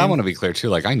I want to be clear too.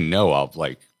 Like, I know I'll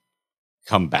like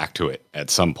come back to it at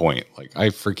some point. Like, I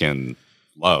freaking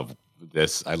love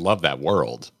this. I love that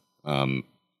world.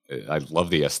 I love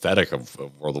the aesthetic of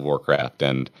World of Warcraft,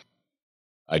 and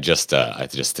I just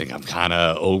think I'm kind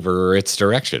of over its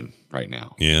direction right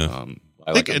now. Yeah,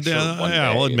 I'll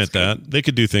admit that they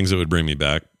could do things that would bring me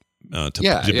back. To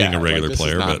being a regular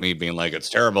player, is not but me being like it's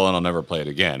terrible and I'll never play it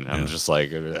again. I'm just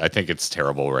like, I think it's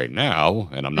terrible right now,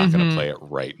 and I'm not going to play it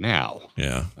right now.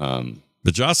 Yeah.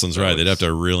 But Jocelyn's right. They'd have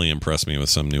to really impress me with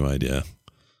some new idea.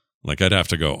 Like, I'd have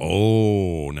to go,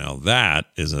 oh, now that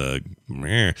is like,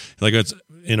 it's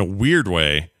in a weird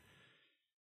way.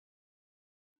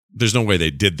 There's no way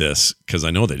they did this because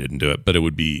I know they didn't do it, but it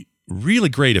would be really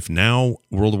great if now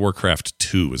World of Warcraft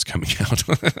 2 was coming out.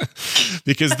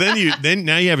 Because then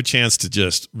now you have a chance to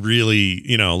just really,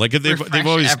 like if they've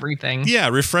always everything. Yeah,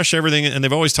 refresh everything, and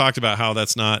they've always talked about how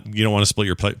that's not, you don't want to split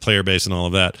your player base and all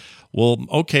of that. Well,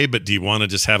 okay, but do you want to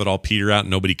just have it all peter out and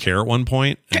nobody care at one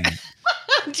point? And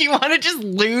do you want to just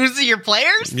lose your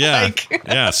players? Yeah.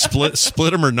 Yeah, split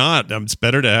them or not. It's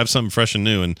better to have something fresh and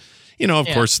new. And Of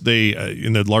course, they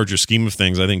in the larger scheme of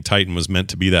things, I think Titan was meant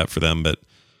to be that for them. But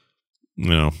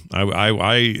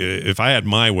I if I had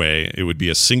my way, it would be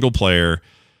a single player,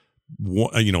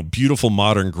 beautiful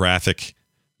modern graphic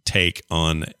take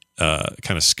on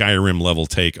kind of Skyrim level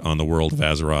take on the world of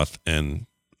Azeroth, and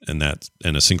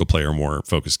a single player more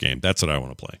focused game. That's what I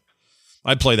want to play.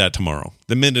 I'd play that tomorrow,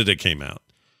 the minute it came out.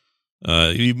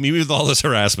 Maybe with all this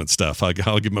harassment stuff, I'll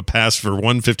give them a pass for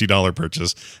 $150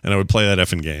 purchase, and I would play that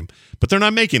effing game. But they're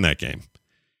not making that game.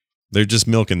 They're just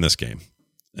milking this game.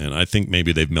 And I think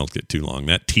maybe they've milked it too long.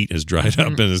 That teat has dried up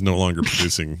and is no longer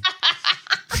producing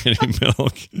any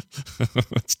milk.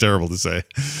 It's terrible to say.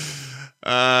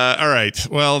 All right.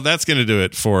 Well, that's going to do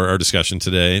it for our discussion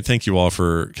today. Thank you all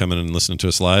for coming and listening to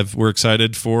us live. We're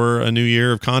excited for a new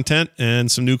year of content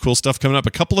and some new cool stuff coming up.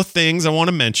 A couple of things I want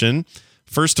to mention.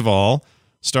 First of all,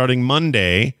 starting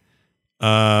Monday,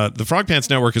 the Frog Pants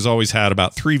Network has always had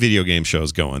about 3 video game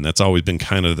shows going. That's always been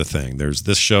kind of the thing. There's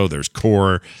this show, there's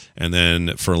Core, and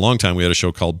then for a long time we had a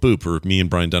show called Boop, where me and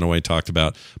Brian Dunaway talked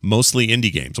about mostly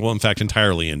indie games. Well, in fact,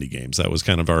 entirely indie games. That was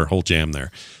kind of our whole jam there.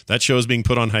 That show is being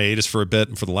put on hiatus for a bit,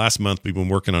 and for the last month we've been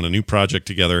working on a new project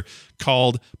together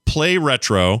called Play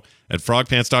Retro at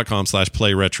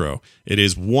frogpants.com/playretro. It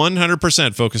is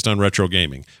 100% focused on retro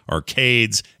gaming.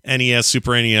 Arcades, NES,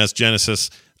 Super NES, Genesis,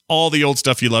 all the old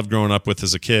stuff you loved growing up with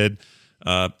as a kid.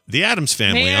 The Addams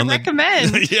Family. May I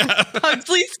recommend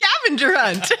Pugsley Scavenger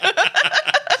Hunt.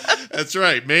 That's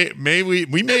right. We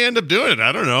may end up doing it.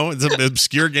 I don't know. It's an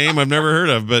obscure game I've never heard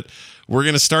of, but we're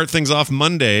going to start things off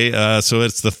Monday. So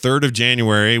it's the 3rd of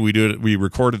January. We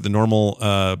record at the normal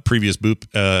previous Boop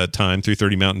time,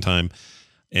 3:30 Mountain Time.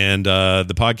 And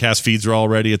the podcast feeds are all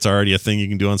ready. It's already a thing you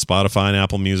can do on Spotify and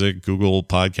Apple Music, Google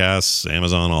Podcasts,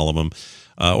 Amazon, all of them.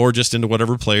 Or just into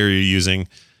whatever player you're using.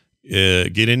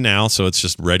 Get in now, so it's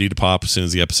just ready to pop as soon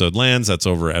as the episode lands. That's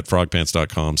over at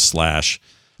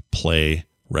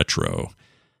frogpants.com/playretro.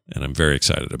 And I'm very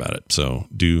excited about it, so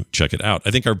do check it out.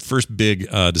 I think our first big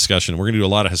discussion, we're going to do a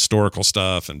lot of historical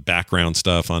stuff and background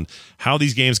stuff on how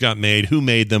these games got made, who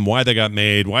made them, why they got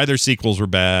made, why their sequels were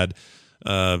bad,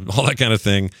 all that kind of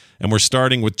thing. And we're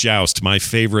starting with Joust, my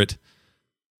favorite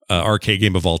arcade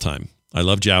game of all time. I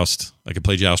love Joust. I could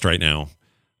play Joust right now.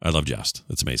 I love Joust.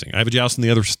 It's amazing. I have a Joust in the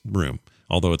other room,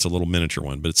 although it's a little miniature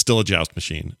one, but it's still a Joust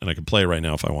machine, and I can play it right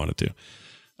now if I wanted to.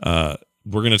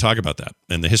 We're going to talk about that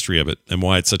and the history of it and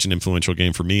why it's such an influential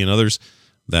game for me and others.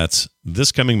 That's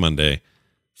this coming Monday,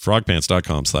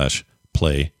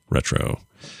 frogpants.com/playretro.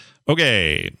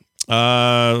 Okay.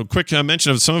 Quick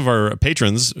mention of some of our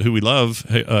patrons who we love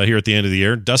here at the end of the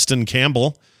year. Dustin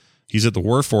Campbell. He's at the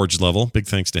Warforged level. Big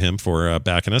thanks to him for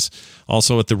backing us.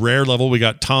 Also at the rare level, we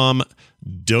got Tom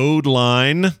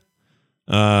Dodeline.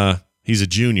 He's a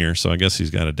junior, so I guess he's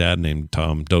got a dad named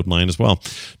Tom Dodeline as well.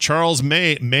 Charles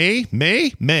Me. I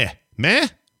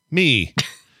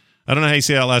don't know how you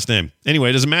say that last name. Anyway,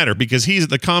 it doesn't matter because he's at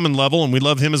the common level and we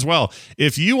love him as well.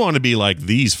 If you want to be like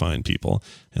these fine people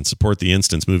and support the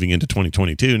Instance moving into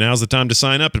 2022, now's the time to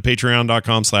sign up at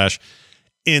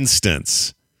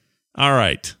patreon.com/instance. All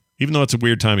right. Even though it's a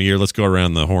weird time of year, let's go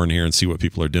around the horn here and see what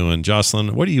people are doing.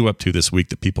 Jocelyn, what are you up to this week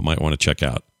that people might want to check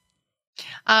out?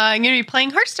 I'm going to be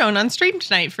playing Hearthstone on stream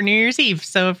tonight for New Year's Eve.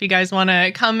 So if you guys want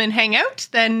to come and hang out,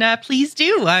 then please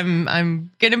do.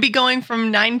 I'm going to be going from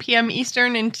 9 p.m.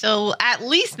 Eastern until at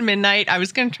least midnight. I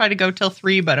was going to try to go till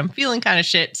 3, but I'm feeling kind of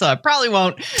shit, so I probably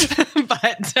won't.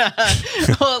 But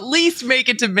I'll at least make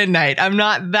it to midnight. I'm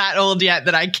not that old yet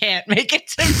that I can't make it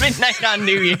to midnight on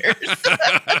New Year's.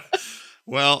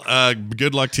 Well,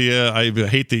 good luck to you. I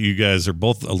hate that you guys are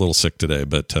both a little sick today,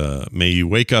 but may you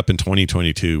wake up in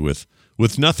 2022 with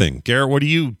nothing. Garrett, what are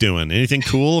you doing? Anything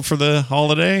cool for the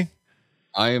holiday?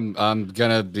 I'm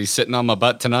gonna be sitting on my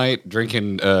butt tonight,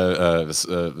 drinking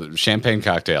champagne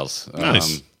cocktails.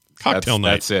 Nice cocktail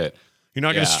night. That's it. You're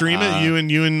not gonna stream it?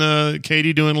 You and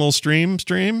Katie doing a little stream?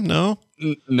 No.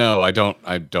 No, I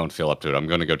don't feel up to it. I'm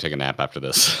gonna go take a nap after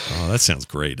this. Oh, that sounds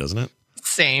great, doesn't it?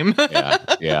 Same.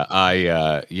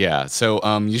 Yeah.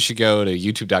 So you should go to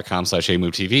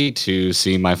youtube.com/amovetv to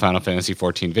see my Final Fantasy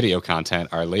 14 video content.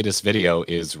 Our latest video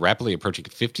is rapidly approaching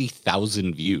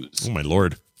 50,000 views. Oh my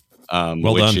Lord.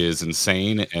 Which done. Is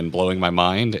insane and blowing my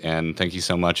mind. And thank you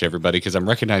so much, everybody, because I'm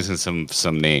recognizing some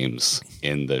names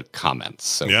in the comments.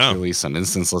 So clearly some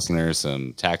Instance listeners,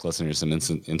 some TAC listeners, some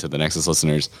Into the Nexus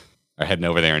listeners are heading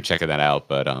over there and checking that out.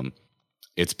 But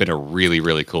it's been a really,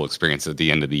 really cool experience at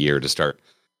the end of the year to start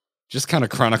just kind of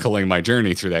chronicling my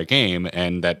journey through that game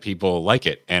and that people like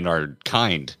it and are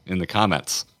kind in the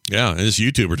comments. Yeah, it's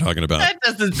YouTube we're talking about. That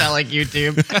doesn't sound like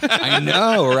YouTube. I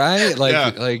know, right? Like,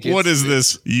 Yeah. like What is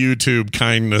this YouTube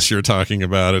kindness you're talking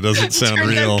about? It doesn't sound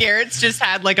Turns real. out Garrett's just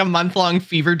had like a month-long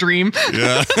fever dream.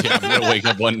 Yeah. Yeah, I'm gonna wake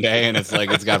up one day and it's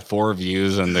like it's got 4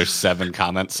 views and there's 7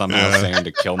 comments somehow saying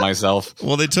to kill myself.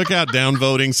 Well, they took out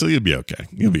downvoting, so you'll be okay.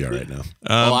 You'll be all right now.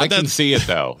 Well, I but can see it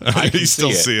though. I You can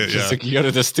still see it, Just yeah. like you go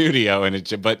to the studio and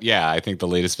it. But yeah, I think the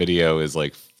latest video is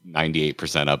like 98%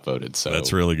 upvoted. So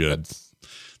That's really good.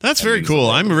 that very means cool. a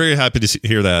lot. I'm very happy to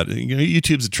hear that. You know,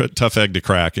 YouTube's a tough egg to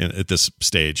crack at this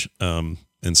stage.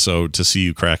 And so to see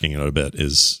you cracking it a bit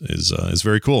is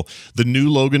very cool. The new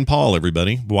Logan Paul,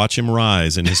 everybody, watch him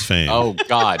rise in his fame. Oh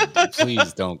God,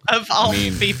 please don't. Of all I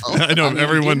mean, people. I know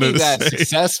everyone give me to that say.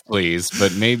 success, please.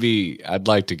 But maybe I'd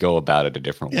like to go about it a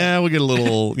different way. Yeah, we'll get a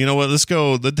little. You know what? Let's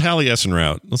go the Taliesin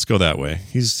route. Let's go that way.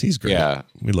 He's great. Yeah,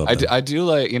 we love. I do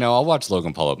like. I'll watch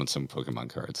Logan Paul open some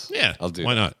Pokemon cards. Yeah, I'll do.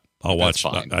 Why that. not? I'll That's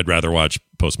watch. fine. I'd rather watch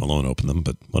Post Malone open them,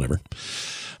 but whatever.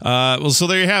 Well, so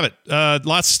there you have it.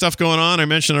 Lots of stuff going on. I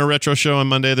mentioned our retro show on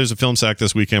Monday. There's a Film Sack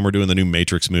this weekend. We're doing the new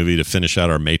Matrix movie to finish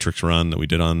out our Matrix run that we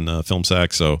did on Film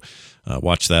Sack. So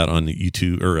watch that on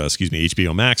YouTube, or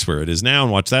HBO Max, where it is now,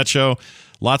 and watch that show.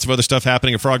 Lots of other stuff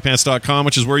happening at frogpants.com,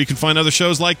 which is where you can find other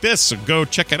shows like this. So go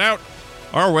check it out.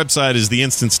 Our website is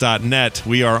theinstance.net.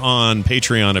 We are on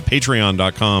Patreon at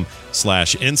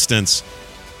patreon.com/instance.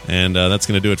 And that's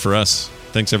going to do it for us.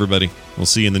 Thanks, everybody. We'll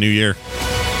see you in the new year.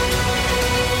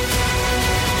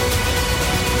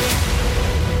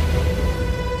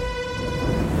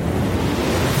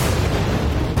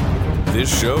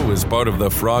 This show is part of the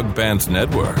Frog Pants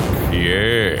Network.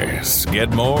 Yes. Get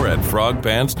more at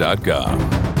frogpants.com.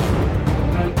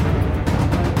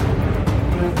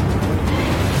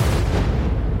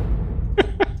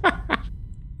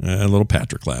 A little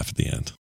Patrick laugh at the end.